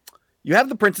 okay, you have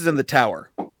the princes in the tower.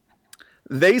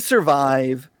 They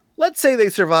survive. Let's say they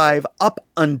survive up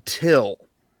until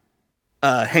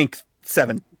Hank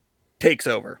VII takes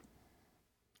over.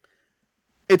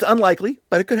 It's unlikely,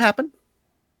 but it could happen.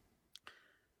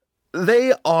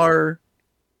 They are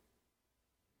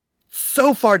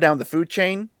so far down the food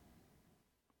chain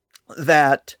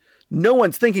that no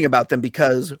one's thinking about them,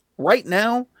 because right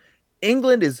now,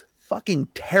 England is fucking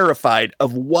terrified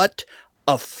of what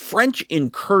a French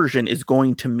incursion is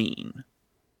going to mean.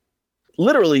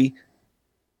 Literally,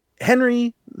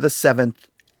 Henry VII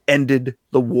ended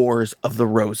the Wars of the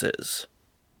Roses.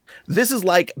 This is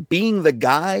like being the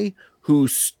guy who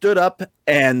stood up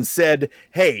and said,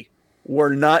 hey,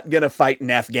 we're not going to fight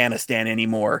in Afghanistan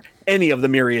anymore. Any of the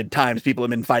myriad times people have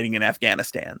been fighting in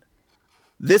Afghanistan.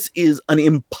 This is an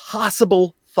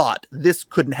impossible thought. This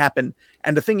couldn't happen.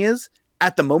 And the thing is,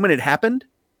 at the moment it happened,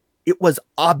 it was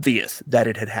obvious that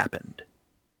it had happened.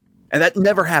 And that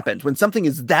never happens. When something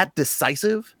is that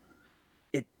decisive,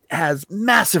 it has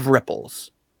massive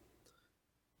ripples.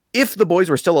 If the boys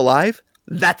were still alive,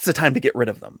 that's the time to get rid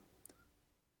of them.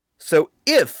 So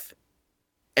if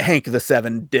Hank the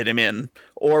Seven did him in,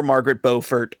 or Margaret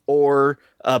Beaufort, or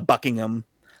Buckingham,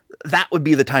 that would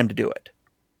be the time to do it.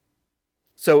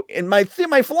 So in my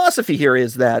philosophy here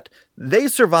is that they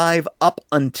survive up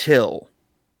until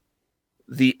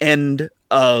the end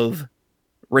of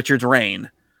Richard's reign.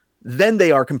 Then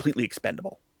they are completely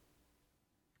expendable.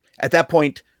 At that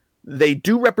point, they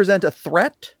do represent a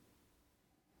threat,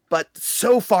 but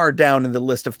so far down in the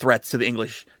list of threats to the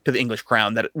English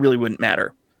crown that it really wouldn't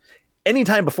matter.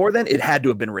 Anytime before then, it had to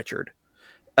have been Richard.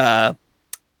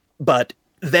 But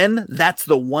then that's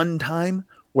the one time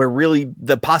where really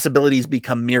the possibilities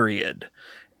become myriad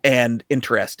and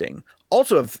interesting.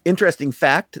 Also, an interesting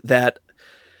fact that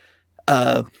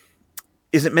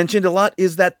isn't mentioned a lot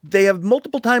is that they have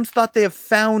multiple times thought they have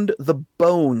found the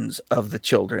bones of the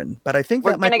children, but I think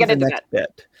that might be the next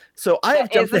bit. So I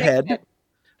have jumped ahead.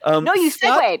 No, you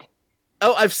segued.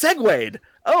 Oh, I've segued.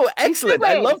 Oh, excellent.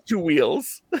 I love two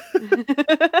wheels.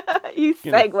 You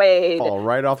segued. Fall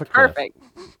right off a cliff. Perfect.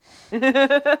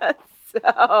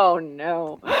 So,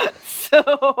 no.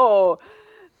 So,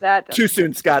 that... Too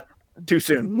soon, Scott. Too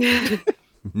soon.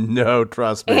 No,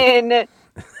 trust me.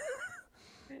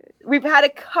 We've had a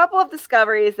couple of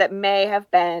discoveries that may have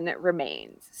been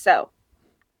remains. So,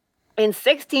 in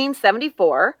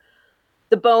 1674,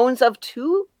 the bones of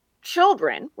two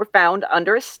children were found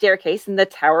under a staircase in the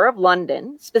Tower of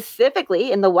London,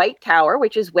 specifically in the White Tower,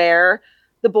 which is where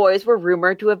the boys were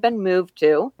rumored to have been moved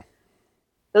to.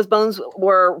 Those bones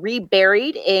were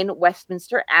reburied in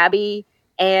Westminster Abbey,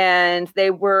 and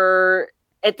they were,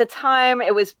 at the time,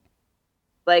 it was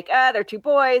like, they're two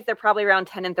boys, they're probably around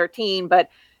 10 and 13, but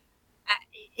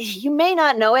you may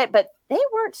not know it, but they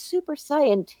weren't super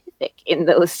scientific in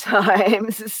those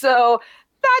times. So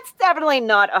that's definitely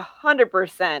not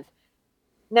 100%.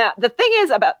 Now, the thing is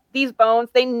about these bones,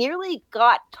 they nearly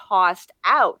got tossed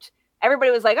out. Everybody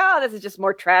was like, oh, this is just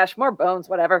more trash, more bones,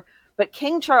 whatever. But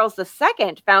King Charles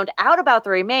II found out about the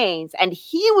remains, and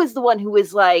he was the one who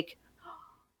was like,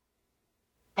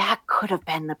 that could have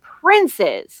been the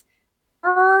princes.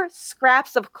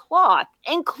 Scraps of cloth,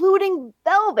 including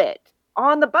velvet,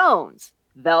 on the bones.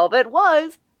 Velvet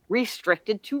was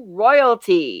restricted to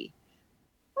royalty.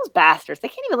 Those bastards, they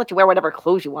can't even let you wear whatever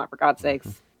clothes you want, for God's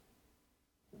sakes.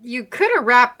 You could have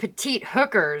wrapped petite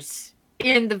hookers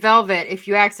in the velvet if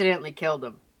you accidentally killed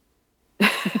them.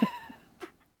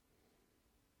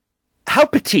 How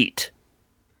petite?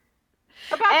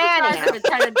 About the size of a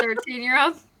 10 and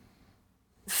 13-year-old.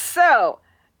 So,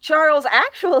 Charles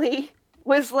actually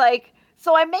was like,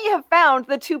 so I may have found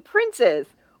the two princes.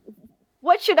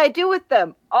 What should I do with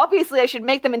them? Obviously, I should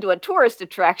make them into a tourist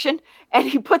attraction. And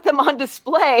he put them on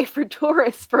display for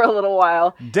tourists for a little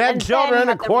while. Dead children,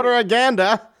 a quarter a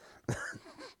gander.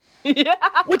 Yeah,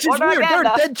 which is weird. There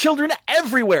are dead children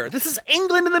everywhere. This is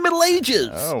England in the Middle Ages.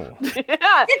 Oh. Yeah.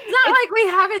 It's not like we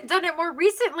haven't done it more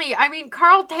recently. I mean,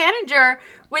 Carl Tanninger,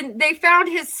 when they found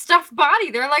his stuffed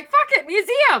body, they're like, fuck it,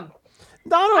 museum.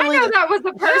 I know that was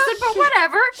a person, but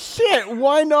whatever. Shit,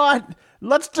 why not?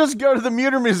 Let's just go to the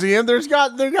Mutter Museum. They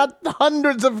got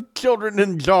hundreds of children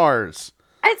in jars.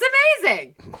 It's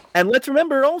amazing. And let's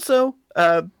remember also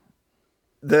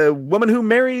the woman who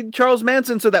married Charles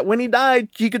Manson so that when he died,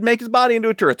 he could make his body into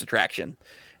a tourist attraction.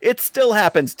 It still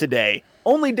happens today.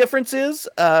 Only difference is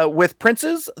with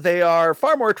princes, they are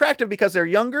far more attractive because they're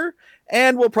younger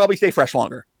and will probably stay fresh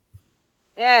longer.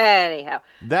 Anyhow.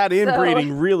 That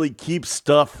inbreeding really keeps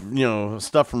stuff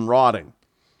from rotting.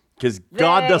 Because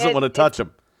God doesn't want to touch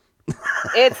them.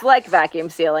 It's like vacuum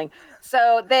sealing.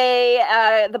 So they,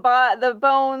 the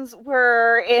bones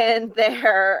were in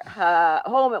their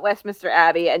home at Westminster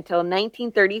Abbey until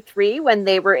 1933, when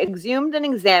they were exhumed and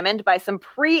examined by some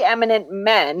preeminent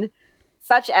men,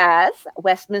 such as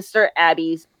Westminster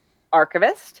Abbey's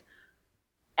archivist,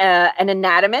 an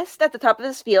anatomist at the top of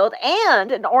this field,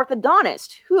 and an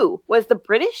orthodontist who was the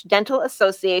British Dental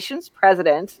Association's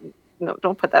president. No,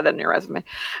 don't put that in your resume.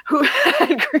 Who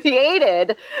had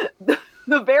created the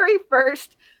very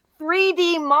first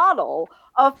 3D model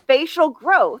of facial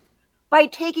growth by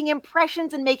taking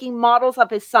impressions and making models of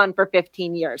his son for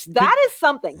 15 years. That is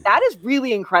something. That is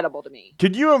really incredible to me.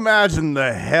 Could you imagine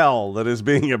the hell that is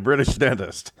being a British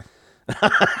dentist?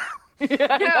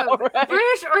 Yeah, right?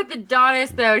 British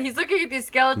orthodontist, though, he's looking at these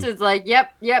skeletons like,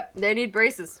 yep, they need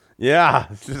braces. Yeah,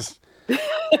 just...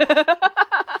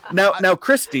 Now,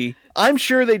 Christy, I'm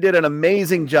sure they did an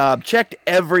amazing job. Checked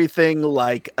everything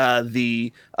like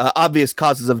the obvious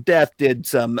causes of death, did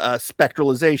some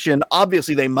spectralization.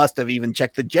 Obviously, they must have even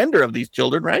checked the gender of these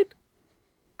children, right?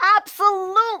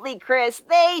 Absolutely, Chris.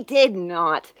 They did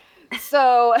not.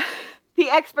 So the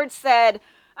experts said,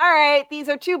 all right, these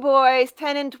are two boys,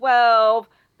 10 and 12.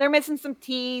 They're missing some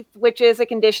teeth, which is a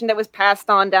condition that was passed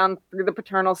on down through the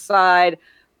paternal side.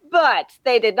 But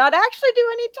they did not actually do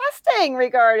any testing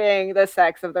regarding the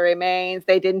sex of the remains.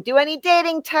 They didn't do any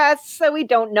dating tests, so we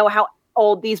don't know how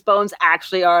old these bones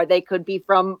actually are. They could be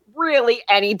from really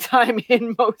any time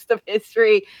in most of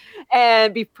history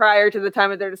and be prior to the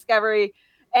time of their discovery.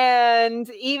 And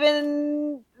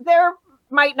even there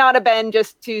might not have been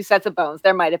just two sets of bones.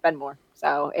 There might have been more.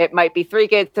 So it might be 3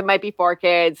 kids, it might be 4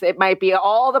 kids, it might be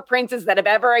all the princes that have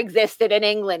ever existed in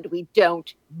England. We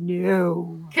don't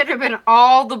know. Could have been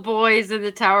all the boys in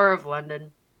the Tower of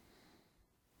London.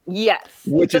 Yes.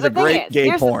 Which is a great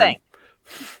gay porn.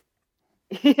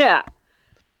 Yeah.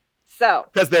 So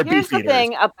because they're here's the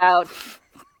thing about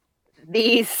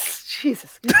these.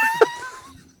 Jesus.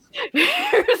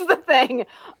 Here's the thing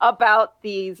about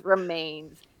these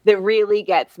remains that really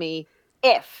gets me.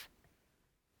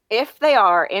 If they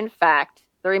are, in fact,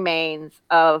 the remains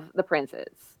of the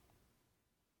princes,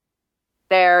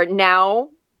 they're now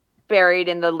buried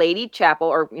in the Lady Chapel,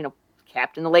 or,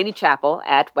 kept in the Lady Chapel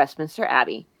at Westminster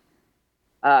Abbey.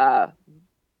 The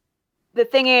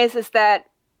thing is that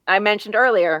I mentioned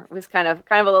earlier, it was kind of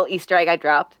a little Easter egg I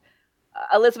dropped.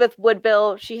 Elizabeth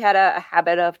Woodville, she had a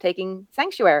habit of taking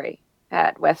sanctuary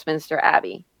at Westminster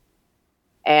Abbey.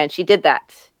 And she did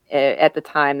that at the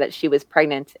time that she was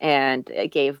pregnant and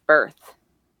gave birth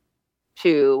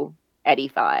to Eddie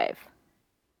V.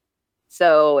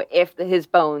 So if his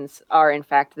bones are in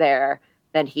fact there,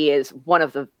 then he is one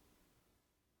of the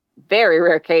very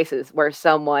rare cases where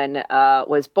someone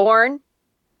was born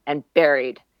and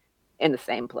buried in the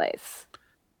same place.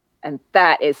 And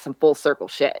that is some full circle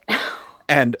shit.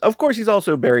 And of course, he's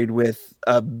also buried with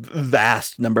a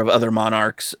vast number of other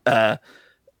monarchs,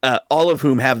 all of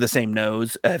whom have the same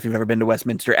nose. If you've ever been to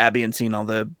Westminster Abbey and seen all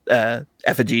the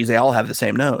effigies, they all have the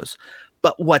same nose.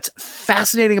 But what's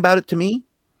fascinating about it to me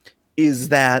is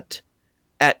that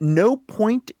at no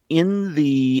point in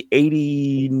the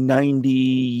 80, 90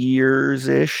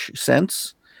 years-ish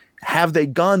since have they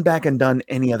gone back and done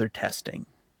any other testing.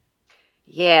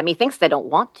 Yeah, methinks they don't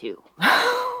want to.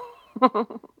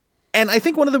 And I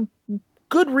think one of the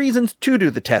good reasons to do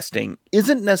the testing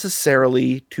isn't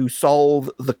necessarily to solve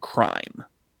the crime.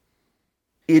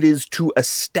 It is to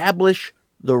establish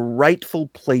the rightful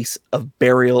place of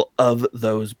burial of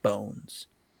those bones.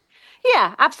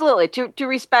 Yeah, absolutely. To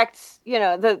respect,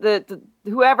 the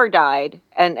whoever died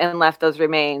and left those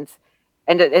remains,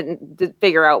 and to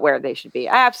figure out where they should be.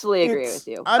 I absolutely agree with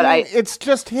you. It's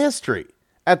just history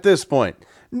at this point.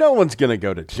 No one's going to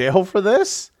go to jail for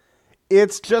this.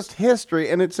 It's just history,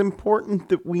 and it's important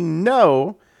that we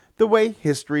know the way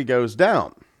history goes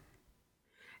down.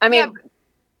 I mean,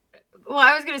 well,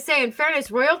 I was going to say, in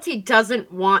fairness, royalty doesn't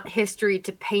want history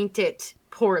to paint it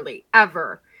poorly,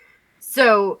 ever.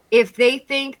 So if they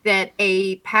think that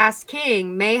a past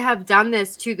king may have done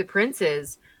this to the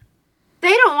princes,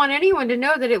 they don't want anyone to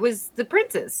know that it was the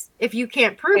princes. If you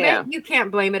can't prove it, you can't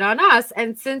blame it on us.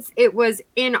 And since it was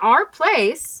in our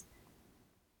place,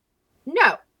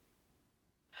 no.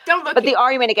 Don't look. But the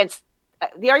argument against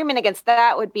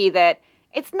that would be that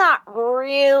it's not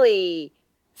really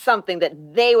something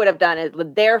that they would have done, as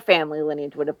their family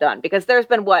lineage would have done, because there's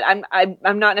been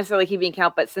I'm not necessarily keeping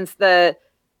count, but since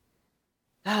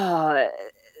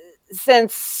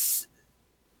since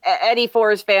Eddie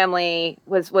IV's family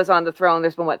was on the throne,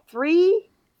 there's been 3-4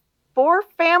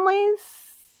 families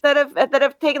that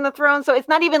have taken the throne. So it's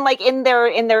not even like in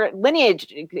their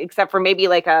lineage, except for maybe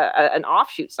like an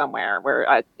offshoot somewhere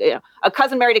where a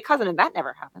cousin married a cousin, and that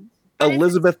never happened.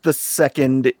 Elizabeth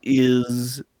II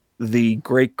is the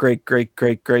great, I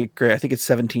think it's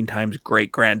 17 times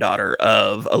great granddaughter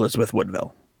of Elizabeth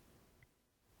Woodville.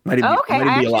 Might even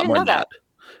be a lot more than that.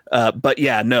 But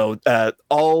yeah, no,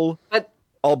 all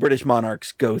British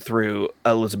monarchs go through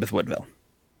Elizabeth Woodville.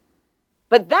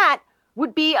 But that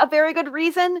would be a very good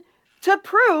reason to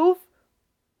prove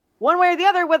one way or the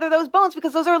other whether those bones,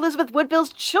 because those are Elizabeth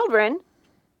Woodville's children.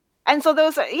 And so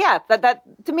those, that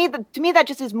to me that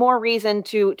just is more reason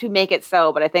to make it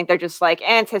so. But I think they're just like,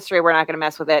 it's history. We're not going to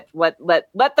mess with it.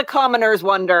 Let the commoners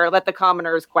wonder. Let the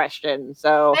commoners question.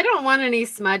 So they don't want any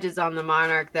smudges on the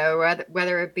monarch, though,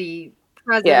 whether it be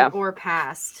present or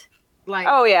past. Like,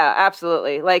 oh yeah,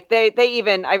 absolutely. Like they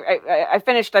even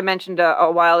I mentioned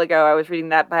a while ago, I was reading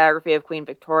that biography of Queen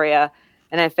Victoria,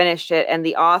 and I finished it. And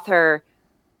the author,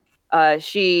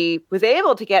 she was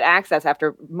able to get access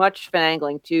after much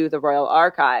finagling to the Royal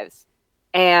Archives.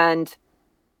 And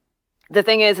the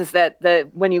thing is that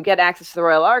when you get access to the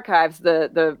Royal Archives,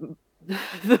 the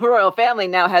royal family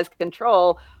now has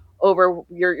control over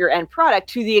your end product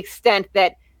to the extent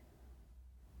that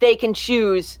they can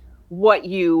choose what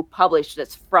you publish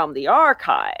that's from the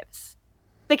archives.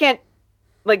 They can't,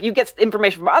 like, you get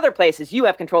information from other places, you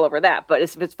have control over that. But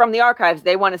if it's from the archives,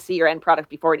 they want to see your end product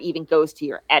before it even goes to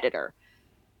your editor.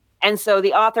 And so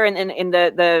the author in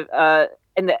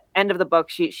the end of the book,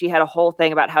 she had a whole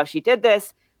thing about how she did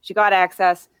this. She got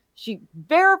access. She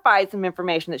verified some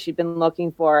information that she'd been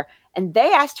looking for, and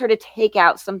they asked her to take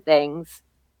out some things.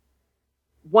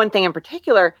 One thing in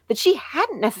particular that she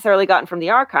hadn't necessarily gotten from the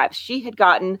archives. She had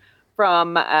gotten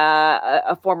from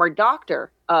a former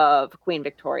doctor of Queen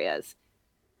Victoria's.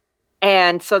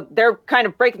 And so they're kind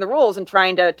of breaking the rules and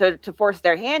trying to force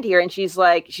their hand here. And she's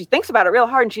like, she thinks about it real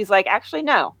hard, and she's like, actually,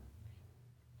 no.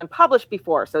 And published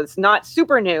before, so it's not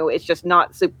super new. It's just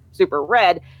not super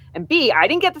red. And B, I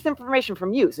didn't get this information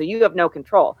from you, so you have no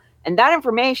control. And that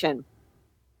information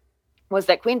was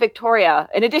that Queen Victoria,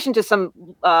 in addition to some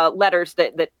letters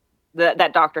that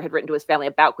doctor had written to his family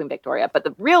about Queen Victoria, but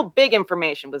the real big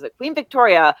information was that Queen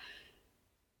Victoria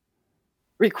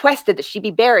requested that she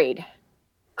be buried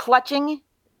clutching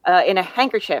in a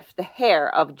handkerchief the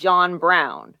hair of John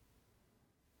Brown,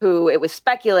 who it was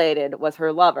speculated was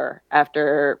her lover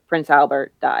after Prince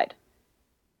Albert died.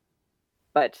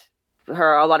 But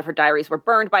a lot of her diaries were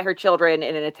burned by her children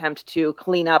in an attempt to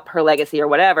clean up her legacy or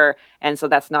whatever. And so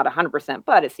that's not 100%,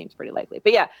 but it seems pretty likely.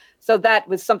 But yeah, so that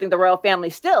was something the royal family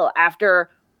still, after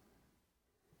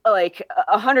like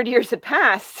 100 years had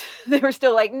passed, they were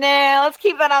still like, nah, let's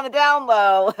keep that on the down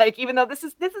low. Like, even though this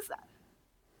is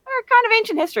kind of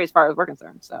ancient history as far as we're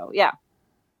concerned. So yeah.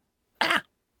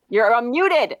 You're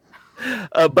unmuted.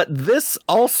 But this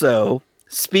also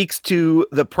speaks to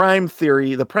the prime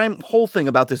theory, the prime whole thing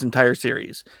about this entire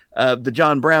series. The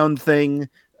John Brown thing,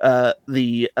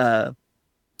 the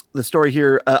story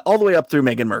here, all the way up through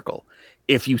Meghan Markle.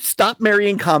 If you stop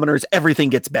marrying commoners, everything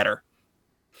gets better.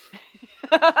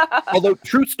 Although,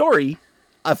 true story,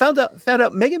 I found out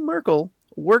Meghan Markle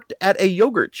worked at a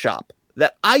yogurt shop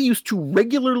that I used to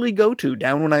regularly go to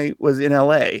down when I was in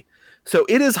LA. So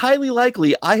it is highly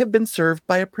likely I have been served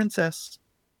by a princess.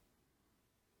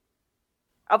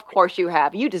 Of course you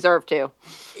have. You deserve to.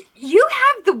 You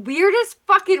have the weirdest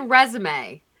fucking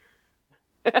resume.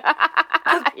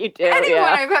 You do, anyone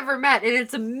I've ever met, and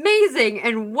it's amazing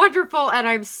and wonderful, and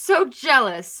I'm so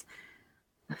jealous.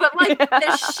 But like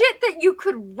the shit that you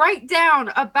could write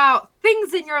down about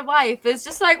things in your life is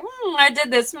just like, I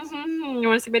did this. You want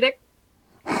to see my dick?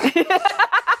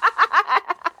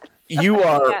 You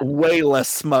are way less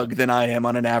smug than I am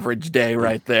on an average day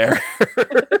right there.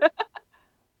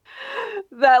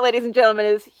 That, ladies and gentlemen,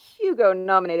 is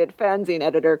Hugo-nominated fanzine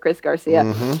editor Chris Garcia.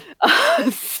 Mm-hmm.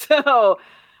 So,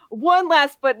 one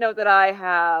last footnote that I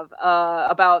have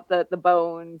about the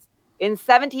bones. In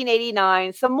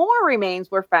 1789, some more remains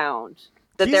were found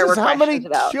that Jesus, there were how many questions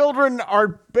about. children are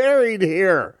buried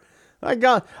here? I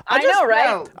know,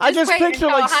 right? I just picture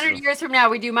like 100 years from now,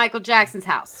 we do Michael Jackson's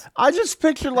house. I just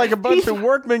picture like a bunch of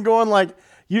workmen going like,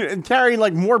 and carrying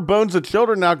like more bones of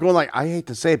children now, going like, I hate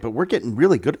to say it, but we're getting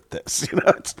really good at this. You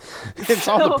know, it's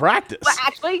all the practice. But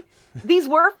actually, these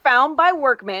were found by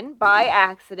workmen by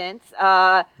accident.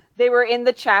 They were in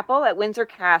the chapel at Windsor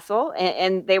Castle,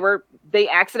 and they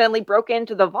accidentally broke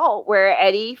into the vault where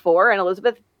Eddie Fore and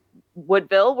Elizabeth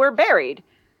Woodville were buried,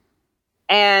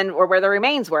 or where the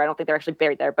remains were. I don't think they're actually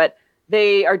buried there, but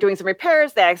they are doing some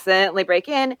repairs. They accidentally break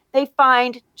in. They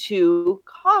find 2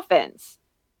 coffins.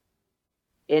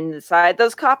 Inside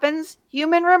those coffins,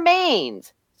 human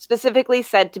remains, specifically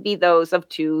said to be those of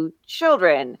 2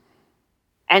 children.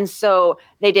 And so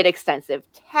they did extensive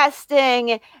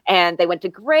testing, and they went to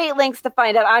great lengths to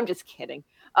find out. I'm just kidding.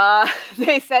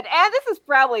 They said, this is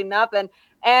probably nothing.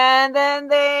 And then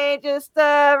they just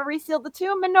resealed the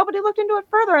tomb, and nobody looked into it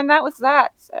further, and that was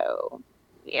that. So,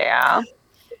 yeah.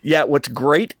 Yeah, what's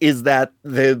great is that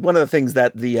one of the things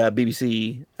that the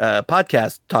BBC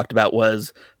podcast talked about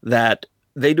was that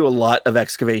they do a lot of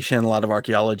excavation, a lot of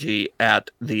archaeology at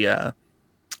the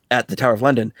Tower of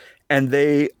London, and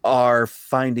they are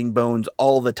finding bones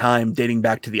all the time dating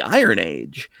back to the Iron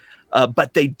Age.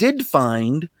 But they did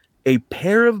find a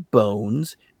pair of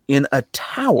bones in a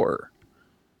tower,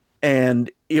 and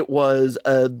it was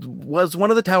one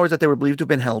of the towers that they were believed to have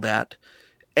been held at,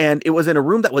 and it was in a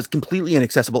room that was completely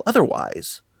inaccessible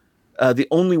otherwise. The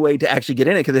only way to actually get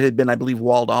in it, because it had been, I believe,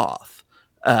 walled off.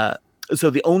 So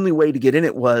the only way to get in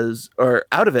it or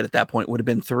out of it at that point would have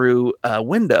been through a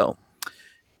window.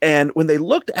 And when they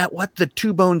looked at what the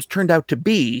two bones turned out to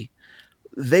be,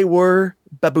 they were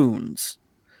baboons.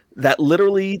 That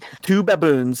literally two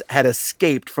baboons had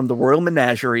escaped from the royal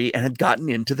menagerie and had gotten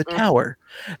into the tower.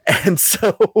 And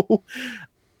so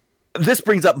this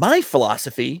brings up my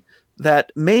philosophy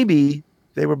that maybe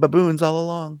they were baboons all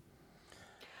along.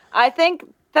 I think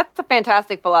that's a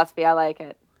fantastic philosophy. I like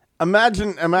it.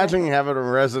 Imagine having a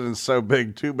residence so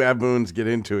big, two baboons get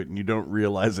into it and you don't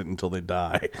realize it until they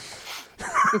die.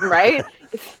 Right?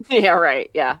 Yeah,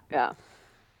 right. Yeah.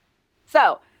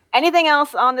 So, anything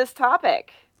else on this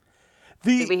topic?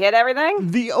 Did we hit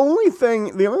everything? The only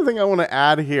thing I want to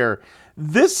add here,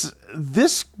 this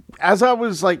as I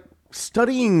was like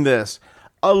studying this,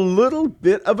 a little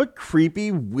bit of a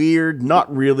creepy, weird,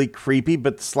 not really creepy,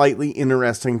 but slightly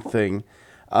interesting thing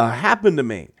happened to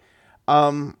me.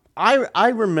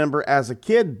 I remember as a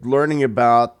kid learning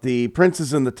about the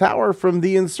Princess in the Tower from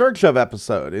the In Search of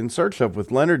episode, In Search of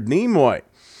with Leonard Nimoy.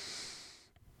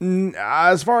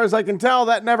 As far as I can tell,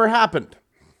 that never happened.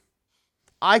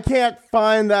 I can't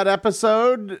find that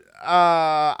episode.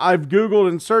 I've Googled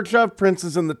In Search of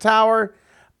Princess in the Tower.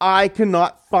 I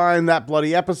cannot find that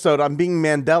bloody episode. I'm being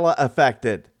Mandela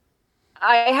affected.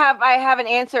 I have an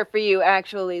answer for you,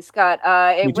 actually, Scott.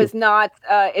 It was not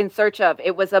In Search of.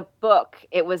 It was a book.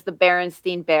 It was the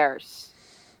Berenstain Bears.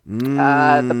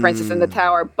 The Princess in the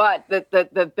Tower. But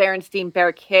the Berenstain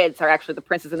Bear kids are actually the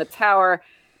Princess in the Tower.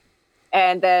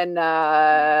 And then,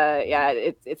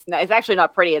 it's actually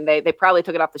not pretty, and they probably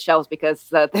took it off the shelves because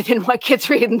they didn't want kids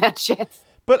reading that shit.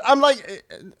 But I'm like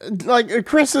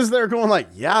Chris is there going like,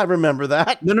 yeah, I remember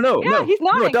that. No. Yeah, he's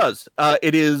nodding. No, it does.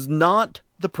 It is not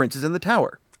the Princess in the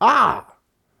Tower.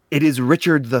 It is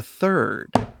Richard III.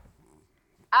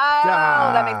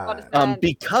 That makes a lot of sense.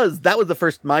 Because that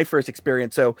was my first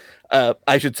experience. So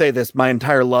I should say this: my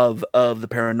entire love of the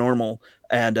paranormal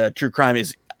and true crime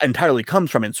entirely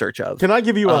comes from In Search of. Can I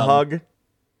give you a hug?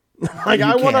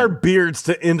 I want our beards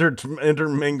to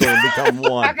intermingle and become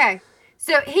one. Okay.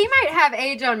 So he might have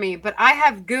age on me, but I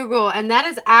have Google, and that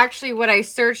is actually what I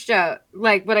searched out.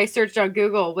 Like what I searched on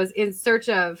Google was In Search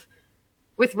of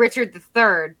with Richard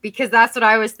III, because that's what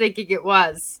I was thinking it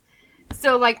was.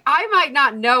 So like I might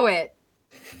not know it,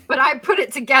 but I put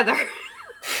it together.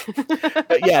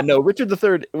 Richard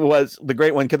III was the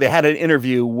great one because they had an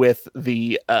interview with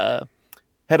the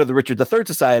head of the Richard III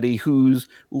Society, whose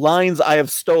lines I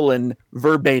have stolen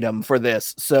verbatim for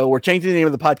this. So we're changing the name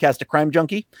of the podcast to Crime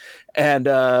Junkie, and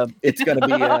it's going to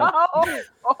be...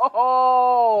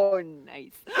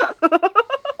 nice.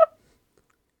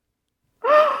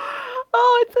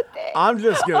 Oh, it's a thing. I'm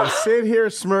just going to sit here,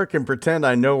 smirk, and pretend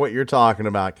I know what you're talking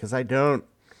about, because I don't.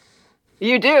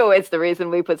 You do. It's the reason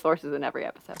we put sources in every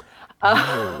episode.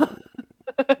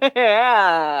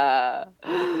 Yeah.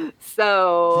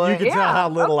 So you can tell how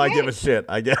little I give a shit,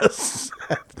 I guess.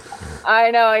 I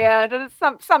know, yeah.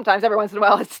 Sometimes, every once in a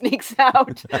while, it sneaks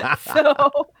out.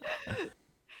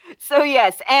 So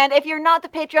yes, and if you're not the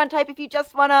Patreon type, if you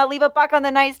just want to leave a buck on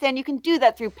the nightstand, you can do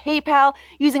that through PayPal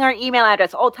using our email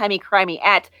address,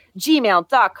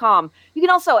 oldtimeycrimey@gmail.com. You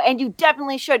can also, and you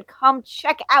definitely should, come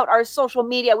check out our social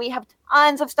media. We have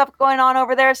tons of stuff going on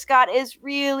over there. Scott is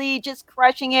really just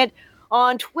crushing it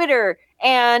on Twitter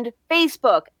and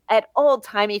Facebook at Old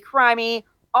Timey Crimey,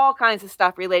 all kinds of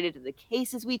stuff related to the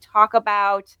cases we talk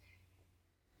about.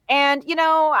 And,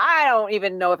 I don't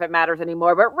even know if it matters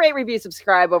anymore, but rate, review,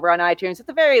 subscribe over on iTunes. At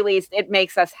the very least, it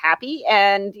makes us happy.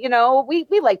 And, we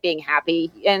like being happy.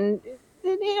 And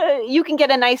you can get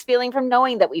a nice feeling from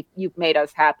knowing that you've made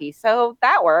us happy. So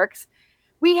that works.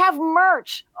 We have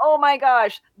merch. Oh my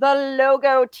gosh. The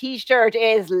logo t-shirt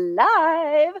is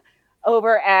live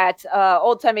over at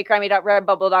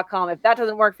oldtimeycrimey.redbubble.com. If that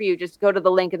doesn't work for you, just go to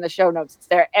the link in the show notes. It's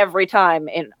there every time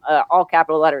in all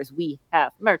capital letters. We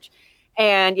have merch.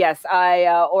 And yes,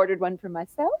 I ordered one for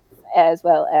myself, as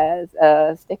well as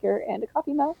a sticker and a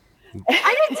coffee mug.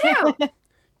 I did too.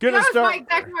 That was my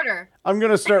exact order. I'm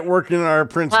going to start working on our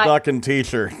Prince Duckin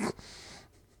t-shirt.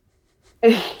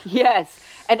 Yes.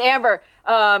 And Amber,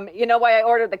 you know why I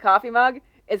ordered the coffee mug?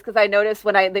 It's because I noticed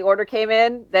when the order came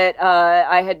in that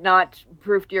I had not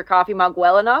proofed your coffee mug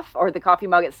well enough, or the coffee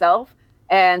mug itself.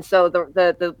 And so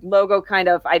the logo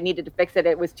I needed to fix it.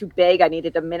 It was too big. I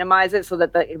needed to minimize it so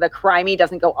that the crimey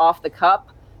doesn't go off the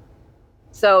cup.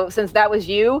 So since that was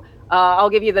you, I'll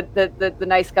give you the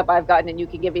nice cup I've gotten, and you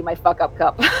can give me my fuck up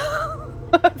cup.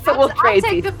 So we'll trade.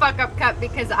 I'll take the fuck up cup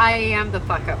because I am the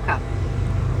fuck up cup.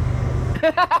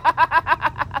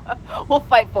 We'll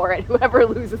fight for it. Whoever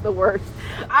loses the worst.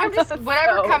 I'm just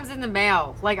whatever comes in the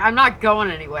mail. Like I'm not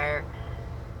going anywhere.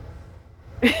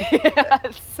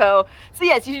 So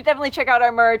yes, you should definitely check out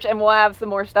our merch, and we'll have some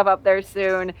more stuff up there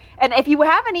soon. And if you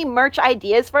have any merch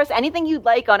ideas for us, anything you'd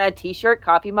like on a t-shirt,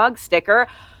 coffee mug, sticker,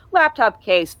 laptop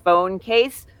case, phone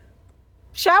case,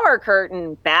 shower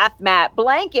curtain, bath mat,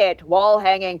 blanket, wall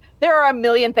hanging, there are a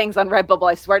million things on Redbubble.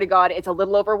 I swear to God, it's a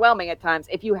little overwhelming at times.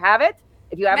 If you have it,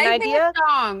 if you have an Make me idea, a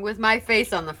song with my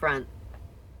face on the front.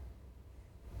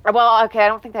 well, okay, I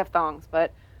don't think they have thongs,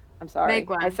 but I'm sorry. Make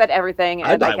one. I said everything,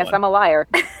 I'd and I buy guess one. I'm a liar.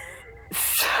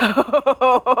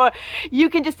 So you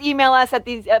can just email us at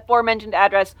the aforementioned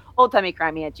address,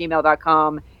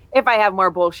 oldtimeycrimey@gmail.com. If I have more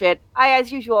bullshit, I,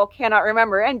 as usual, cannot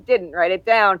remember and didn't write it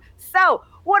down. So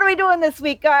what are we doing this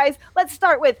week, guys? Let's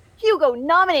start with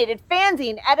Hugo-nominated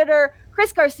fanzine editor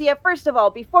Chris Garcia. First of all,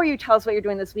 before you tell us what you're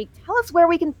doing this week, tell us where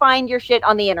we can find your shit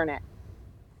on the internet.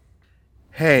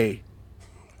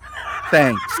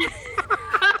 Thanks.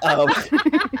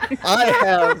 I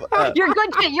have Your good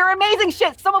shit, your amazing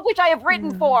shit, some of which I have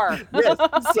written for. yes.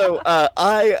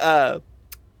 So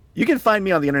you can find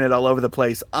me on the internet all over the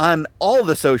place on all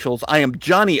the socials. I am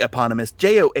Johnny Eponymous,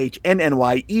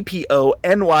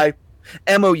 JohnnyEponymous,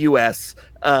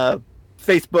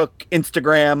 Facebook,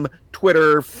 Instagram,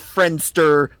 Twitter,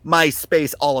 Friendster,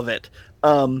 MySpace, all of it.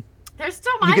 There's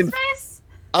still You can- MySpace?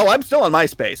 Oh, I'm still on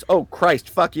MySpace. Oh, Christ,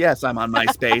 fuck yes, I'm on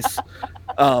MySpace.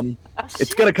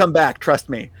 It's going to come back, trust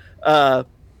me.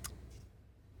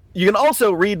 You can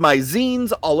also read my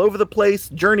zines all over the place.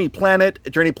 Journey Planet,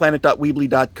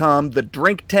 journeyplanet.weebly.com. The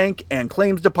Drink Tank and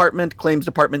Claims Department,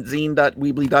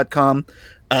 claimsdepartmentzine.weebly.com.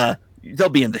 They'll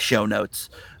be in the show notes.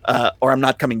 Or I'm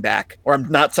not coming back, or I'm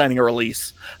not signing a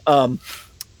release.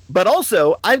 But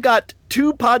also, I've got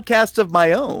 2 podcasts of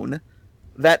my own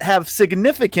that have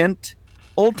significant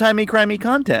old-timey crimey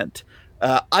content.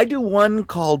 I do one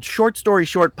called Short Story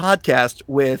Short Podcast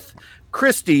with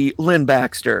Christy Lynn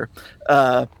Baxter.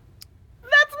 That's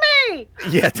me!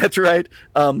 Yeah, that's right.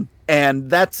 And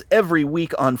that's every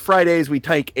week on Fridays. We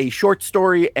take a short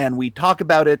story and we talk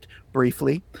about it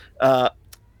briefly.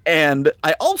 And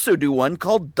I also do one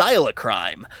called Dial a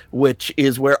Crime, which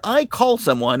is where I call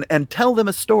someone and tell them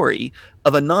a story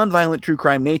of a nonviolent true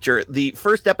crime nature. The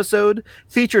first episode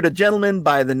featured a gentleman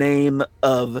by the name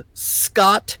of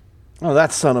Scott. Oh,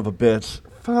 that son of a bitch.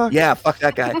 Fuck. Yeah, fuck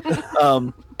that guy.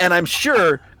 And I'm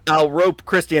sure I'll rope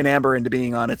Christy and Amber into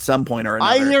being on at some point or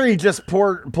another. I hear he just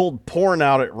pulled porn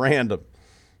out at random.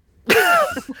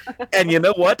 And you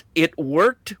know what? It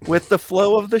worked with the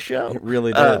flow of the show. It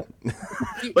really did.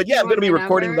 But yeah, I'm going to be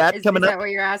recording that coming Is up. that what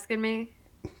you're asking me?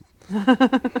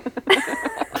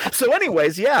 So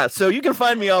anyways, yeah. So you can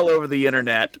find me all over the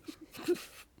internet.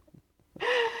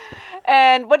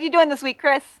 And what are you doing this week,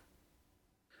 Chris?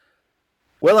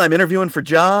 Well, I'm interviewing for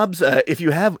jobs.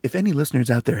 If any listeners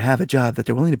out there have a job that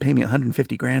they're willing to pay me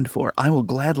 $150,000 for, I will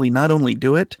gladly not only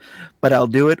do it, but I'll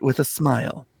do it with a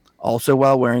smile. Also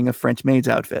while wearing a French maid's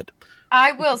outfit.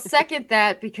 I will second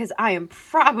that because I am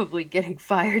probably getting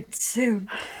fired soon.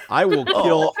 I will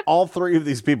kill all 3 of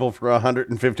these people for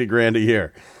 $150,000 a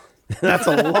year. That's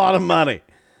a lot of money.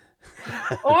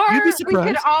 Or You'd be we surprised.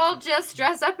 could all just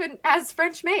dress up as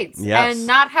French maids Yes. and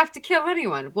not have to kill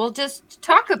anyone. We'll just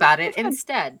talk about it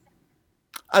instead.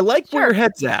 I like where your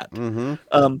head's at.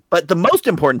 Mm-hmm. But the most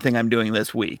important thing I'm doing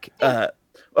this week,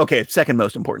 second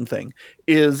most important thing,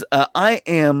 is I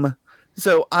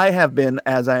have been,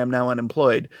 as I am now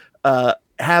unemployed,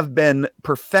 have been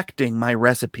perfecting my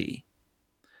recipe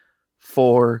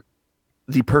for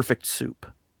the perfect soup.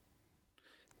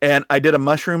 And I did a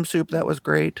mushroom soup that was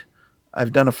great.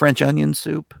 I've done a French onion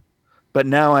soup. But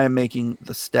now I am making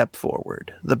the step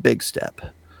forward, the big step.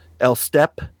 El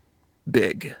step,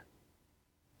 big.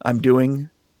 I'm doing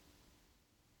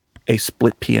a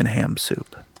split pea and ham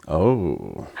soup.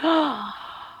 Oh.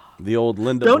 The old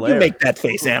Linda Don't Blair. you make that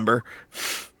face, Amber.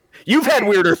 You've had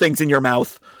weirder things in your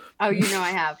mouth. Oh, you know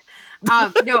I have.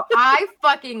 No, I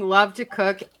fucking love to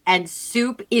cook, and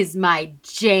soup is my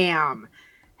jam.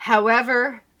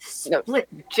 However,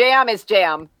 Jam is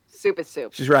jam. Soup is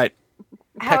soup. She's right.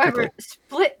 However, Technically.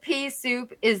 split pea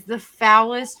soup is the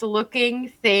foulest looking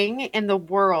thing in the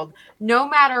world. No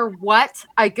matter what,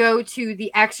 I go to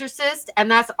The Exorcist, and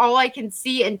that's all I can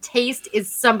see and taste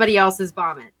is somebody else's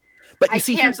vomit. But you I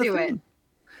see, can't here's the do thing. it.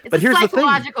 It's But a here's the thing.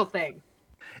 psychological thing.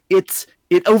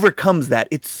 It overcomes that.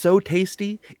 It's so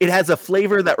tasty. It has a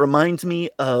flavor that reminds me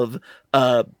of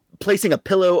placing a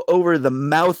pillow over the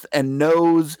mouth and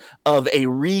nose of a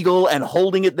Regal and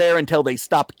holding it there until they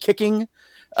stop kicking.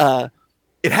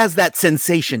 It has that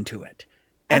sensation to it,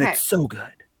 and Okay. it's so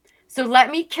good. So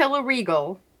let me kill a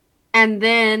Regal, and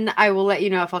then I will let you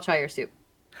know if I'll try your soup.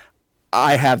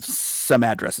 I have some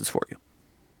addresses for you.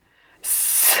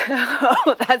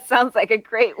 So that sounds like a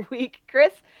great week,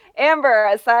 Chris. Amber,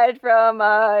 aside from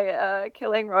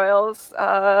killing royals,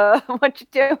 what you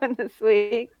doing this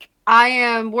week? I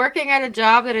am working at a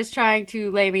job that is trying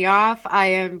to lay me off. I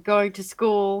am going to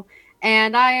school,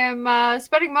 and I am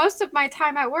spending most of my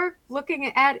time at work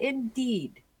looking at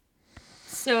Indeed.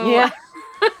 So Yeah.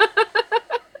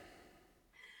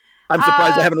 I'm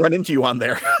surprised I haven't run into you on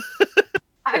there.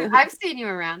 I've seen you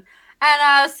around.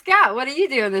 And Scott, what are you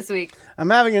doing this week? I'm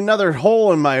having another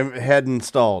hole in my head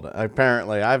installed.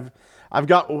 Apparently, I've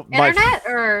got Internet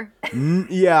or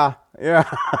yeah.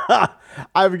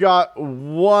 I've got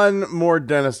one more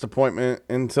dentist appointment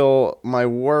until my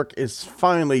work is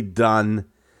finally done.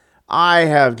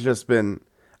 I've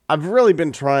really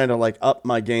been trying to like up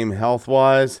my game health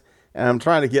wise, and I'm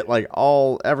trying to get like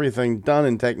everything done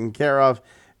and taken care of,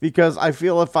 because I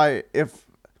feel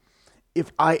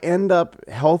if I end up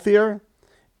healthier,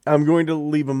 I'm going to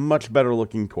leave a much better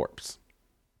looking corpse.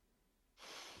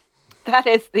 That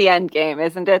is the end game,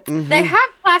 isn't it? Mm-hmm. they have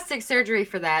plastic surgery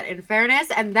for that, in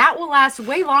fairness, and that will last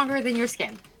way longer than your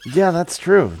skin. Yeah, that's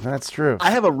true.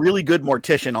 I have a really good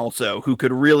mortician also who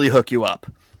could really hook you up.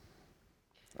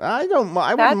 I wouldn't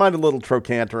mind a little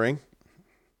trochantering.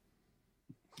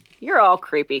 You're all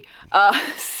creepy.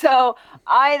 So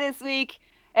I this week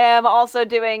am also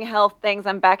doing health things.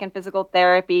 I'm back in physical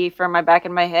therapy for my back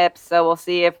and my hips. So we'll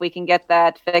see if we can get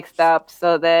that fixed up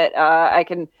so that I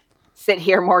can sit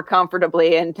here more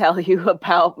comfortably and tell you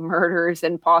about murders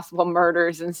and possible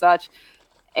murders and such.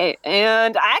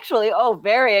 And actually,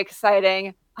 very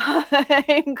exciting.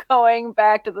 I'm going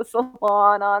back to the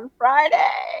salon on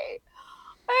Friday.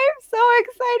 I'm so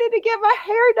excited to get my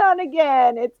hair done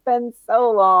again. It's been so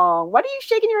long. What are you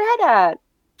shaking your head at?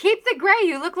 Keep the gray.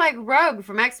 You look like Rogue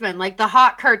from X-Men, like the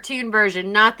hot cartoon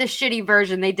version, not the shitty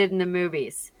version they did in the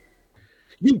movies.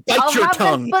 You bite your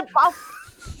tongue.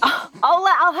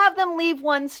 I'll have them leave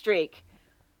one streak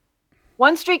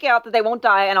out that they won't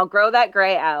die, and I'll grow that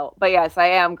gray out. But yes, I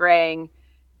am graying,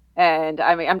 and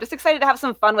I'm just excited to have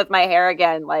some fun with my hair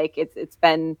again. Like it's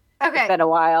been a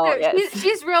while. So yes.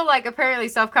 she's real apparently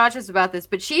self-conscious about this,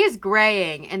 but she is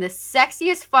graying in the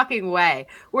sexiest fucking way,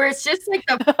 where it's just like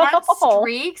the front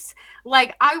streaks.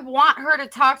 Like I want her to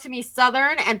talk to me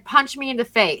Southern and punch me in the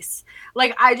face.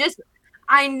 Like I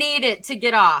need it to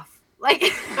get off. Like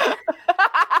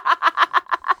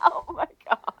oh my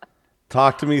god.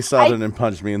 Talk to me Southern and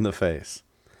punch me in the face.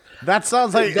 That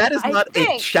sounds like that is not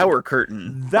a shower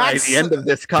curtain. By the end of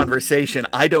this conversation,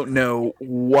 I don't know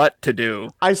what to do.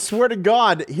 I swear to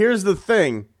God, here's the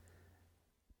thing.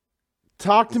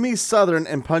 Talk to me Southern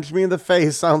and punch me in the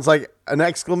face sounds like an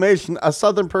exclamation a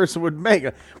Southern person would make.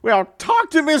 Well, talk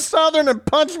to me Southern and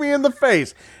punch me in the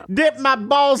face. Dip my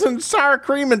balls in sour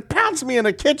cream and pounce me in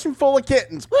a kitchen full of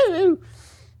kittens. Woo!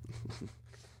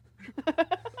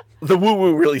 The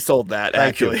woo-woo really sold that,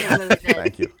 actually.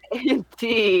 Thank you.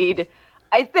 Indeed.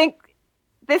 I think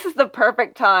this is the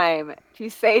perfect time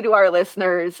to say to our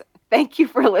listeners, thank you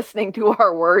for listening to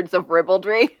our words of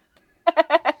ribaldry.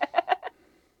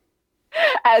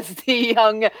 As the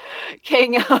young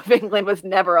King of England was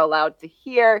never allowed to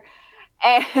hear.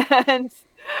 And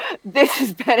this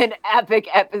has been an epic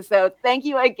episode. Thank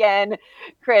you again,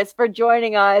 Chris, for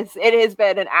joining us. It has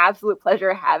been an absolute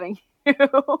pleasure having you.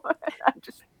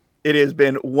 It has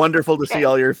been wonderful to see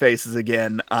all your faces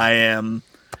again. I am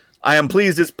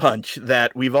pleased as punch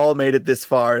that we've all made it this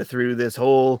far through this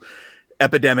whole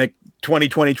epidemic,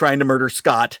 2020 trying to murder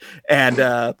Scott,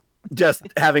 and just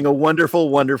having a wonderful,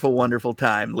 wonderful, wonderful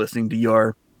time listening to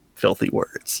your filthy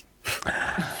words.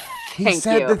 He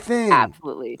said the thing.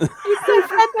 Absolutely. He said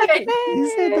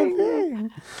the thing.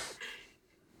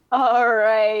 All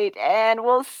right. And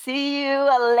we'll see you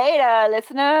later,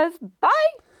 listeners. Bye.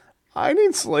 I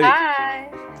need sleep. Bye.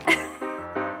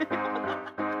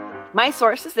 My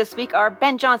sources this week are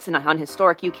Ben Johnson on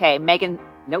Historic UK,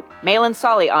 Malin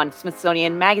Solly on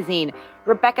Smithsonian Magazine,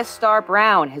 Rebecca Starr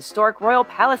Brown, Historic Royal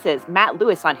Palaces, Matt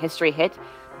Lewis on History Hit,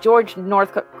 George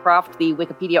Northcroft, the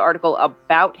Wikipedia article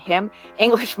about him,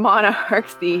 English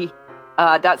Monarchs, the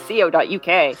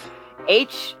 .co.uk,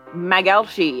 H.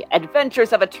 Magalshi,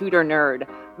 Adventures of a Tudor Nerd,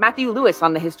 Matthew Lewis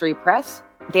on the History Press,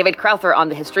 David Crowther on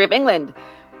the History of England,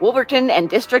 Wolverton and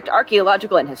District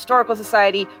Archaeological and Historical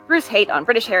Society, Bruce Haight on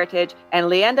British Heritage, and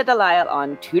Leanda Delisle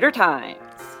on Tudor Times.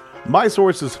 My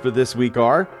sources for this week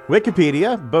are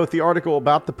Wikipedia, both the article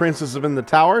about the Princess in the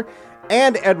Tower,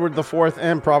 and Edward IV,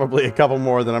 and probably a couple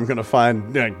more that I'm going to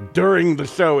find during the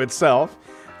show itself,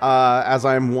 as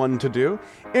I'm one to do.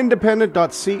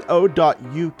 Independent.co.uk,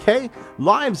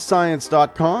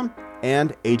 livescience.com,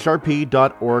 and hrp.org.uk.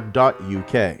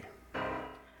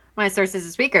 My sources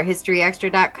this week are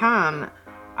historyextra.com,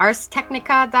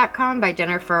 arstechnica.com by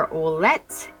Jennifer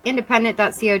Ouellette,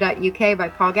 independent.co.uk by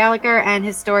Paul Gallagher, and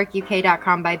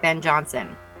historicuk.com by Ben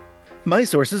Johnson. My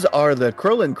sources are the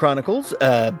Crowland Chronicles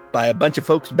by a bunch of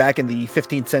folks back in the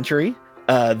 15th century,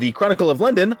 the Chronicle of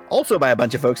London, also by a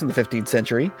bunch of folks in the 15th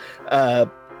century,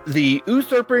 the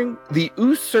usurpation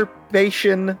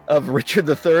of Richard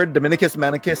III, Dominicus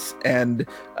Manicus, and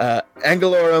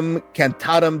Angelorum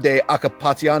Cantatum de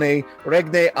Accapatione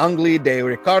Regne Angli de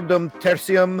Ricardum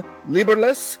Tertium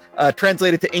Liberlis,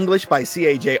 translated to English by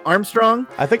C.A.J. Armstrong.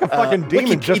 I think a fucking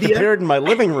demon just appeared in my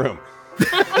living room.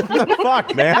 What the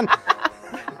fuck, man?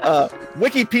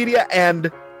 Wikipedia,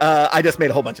 and I just made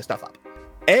a whole bunch of stuff up.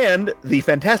 And the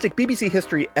fantastic BBC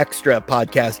History Extra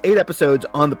podcast, 8 episodes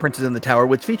on The Princes in the Tower,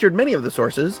 which featured many of the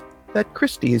sources that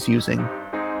Christy is using.